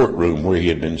same courtroom where he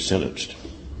had been sentenced.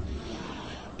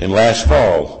 And last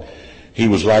fall, he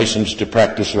was licensed to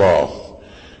practice law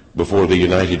before the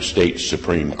United States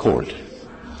Supreme Court.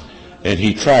 And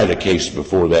he tried a case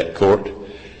before that court,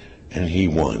 and he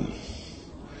won.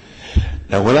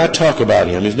 Now, when I talk about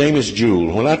him, his name is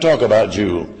Jewel. When I talk about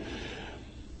Jewel,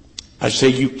 I say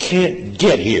you can't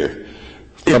get here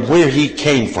from where he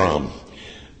came from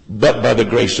but by the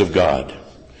grace of God.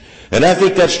 And I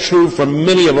think that's true for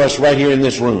many of us right here in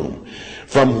this room.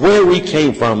 From where we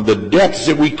came from, the depths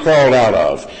that we crawled out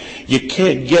of, you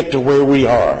can't get to where we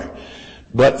are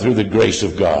but through the grace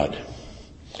of God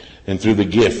and through the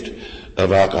gift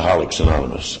of Alcoholics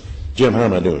Anonymous. Jim, how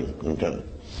am I doing? Okay.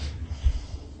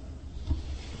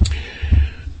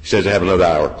 He says I have another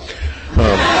hour.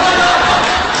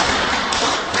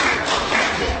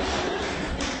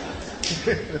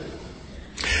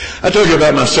 I told you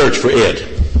about my search for it.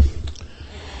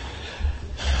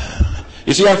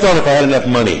 You see, I thought if I had enough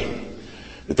money,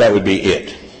 that would be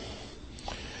it.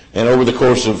 And over the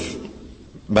course of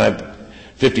my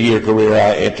 50-year career,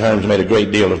 I at times made a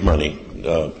great deal of money,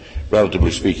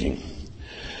 relatively speaking.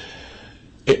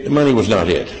 Money was not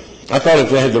it. I thought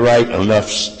if I had the right enough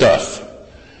stuff,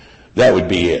 that would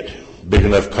be it. Big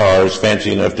enough cars,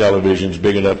 fancy enough televisions,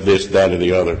 big enough this, that, or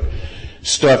the other.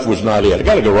 Stuff was not it. I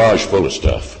got a garage full of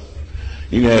stuff.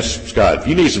 You can ask Scott, if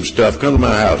you need some stuff, come to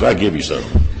my house. I'll give you some.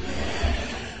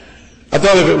 I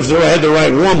thought if I had the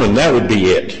right woman, that would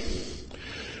be it.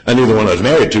 I knew the one I was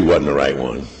married to wasn't the right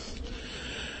one.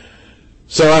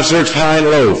 So I searched high and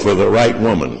low for the right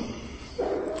woman.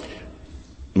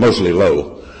 Mostly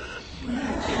low.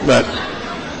 But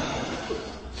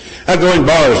I'd go in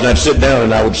bars and I'd sit down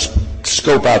and I would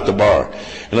scope out the bar.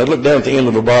 And I'd look down at the end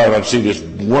of the bar and I'd see this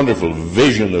wonderful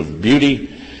vision of beauty.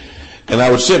 And I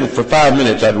would sit for 5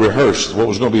 minutes, I'd rehearse what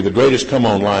was going to be the greatest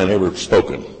come-on line ever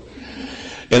spoken.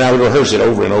 And I would rehearse it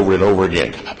over and over and over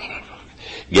again.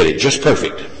 Get it just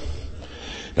perfect.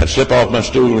 I'd slip off my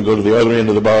stool and go to the other end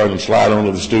of the bar and slide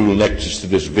onto the stool next to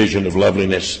this vision of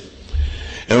loveliness.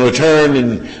 And return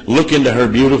and look into her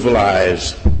beautiful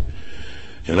eyes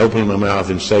and open my mouth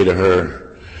and say to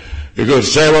her, "You go,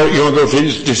 Sarah, you want to go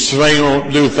finish this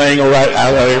thing, do the thing all right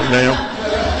out of it now?"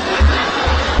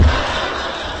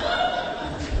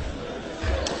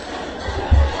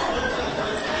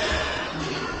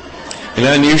 And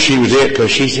I knew she was it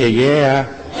because she said, "Yeah."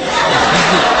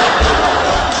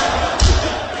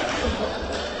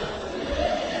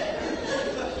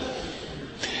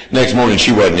 Next morning,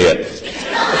 she wasn't it.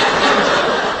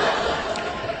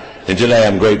 And today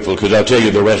I'm grateful because I'll tell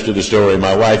you the rest of the story.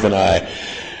 My wife and I,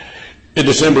 in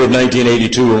December of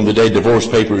 1982, on the day divorce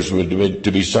papers were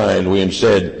to be signed, we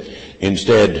instead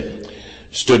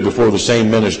stood before the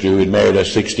same minister who had married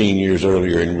us 16 years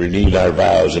earlier and renewed our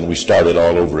vows, and we started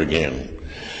all over again.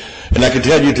 And I can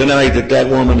tell you tonight that that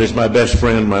woman is my best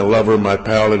friend, my lover, my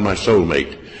pal, and my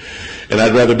soulmate. And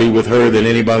I'd rather be with her than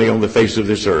anybody on the face of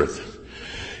this earth.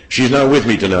 She's not with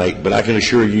me tonight, but I can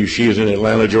assure you she is in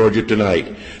Atlanta, Georgia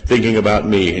tonight, thinking about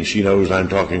me, and she knows I'm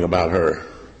talking about her.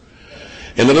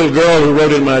 And the little girl who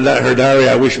wrote in her diary,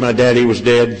 "I wish my daddy was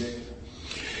dead,"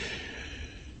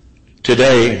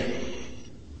 today,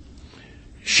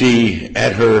 she,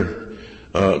 at her,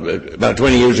 about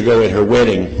 20 years ago at her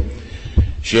wedding,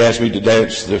 she asked me to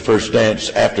dance the first dance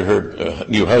after her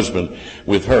new husband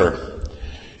with her.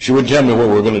 She wouldn't tell me what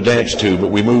we were going to dance to, but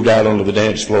we moved out onto the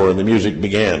dance floor and the music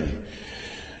began.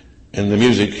 And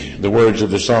the words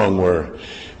of the song were,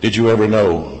 "Did you ever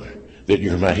know that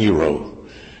you're my hero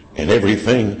and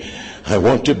everything I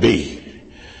want to be?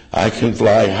 I can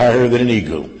fly higher than an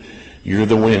eagle. You're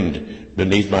the wind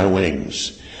beneath my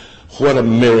wings." What a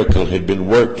miracle had been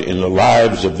worked in the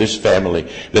lives of this family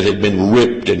that had been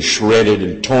ripped and shredded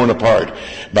and torn apart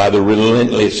by the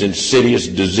relentless, insidious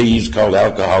disease called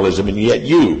alcoholism. And yet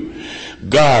you,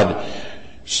 God,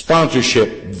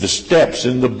 sponsorship, the steps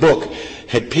in the book,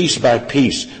 had piece by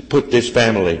piece put this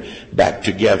family back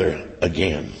together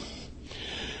again.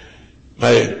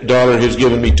 My daughter has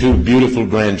given me 2 beautiful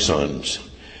grandsons,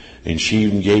 and she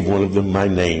even gave one of them my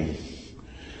name.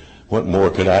 What more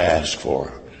could I ask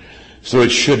for? So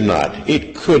it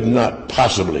could not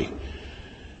possibly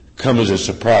come as a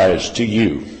surprise to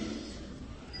you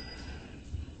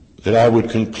that I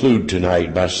would conclude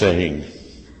tonight by saying,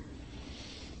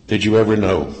 did you ever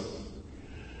know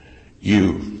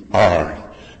you are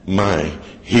my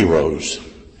heroes?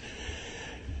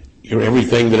 You're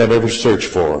everything that I've ever searched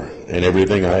for and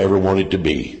everything I ever wanted to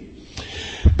be.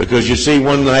 Because you see,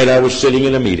 one night I was sitting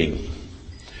in a meeting.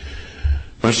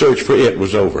 My search for it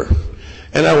was over.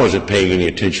 And I wasn't paying any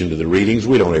attention to the readings.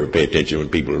 We don't ever pay attention when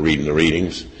people are reading the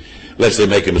readings. Unless they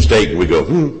make a mistake and we go,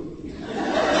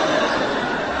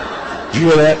 Did you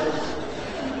hear that?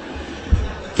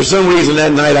 For some reason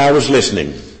that night I was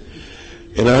listening.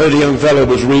 And I heard a young fellow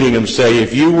was reading him say,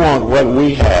 "If you want what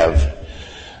we have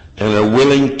and are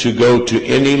willing to go to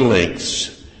any lengths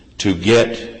to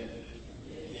get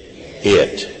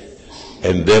it."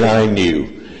 And then I knew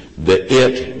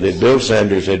that Bill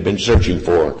Sanders had been searching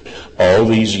for all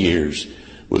these years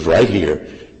was right here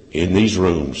in these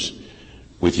rooms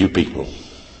with you people.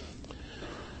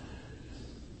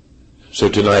 So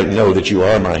tonight, know that you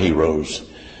are my heroes,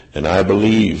 and I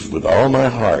believe with all my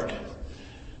heart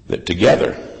that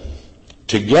together,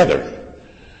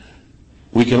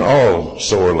 we can all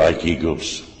soar like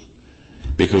eagles,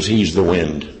 because he's the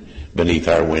wind beneath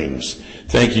our wings.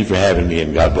 Thank you for having me,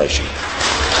 and God bless you.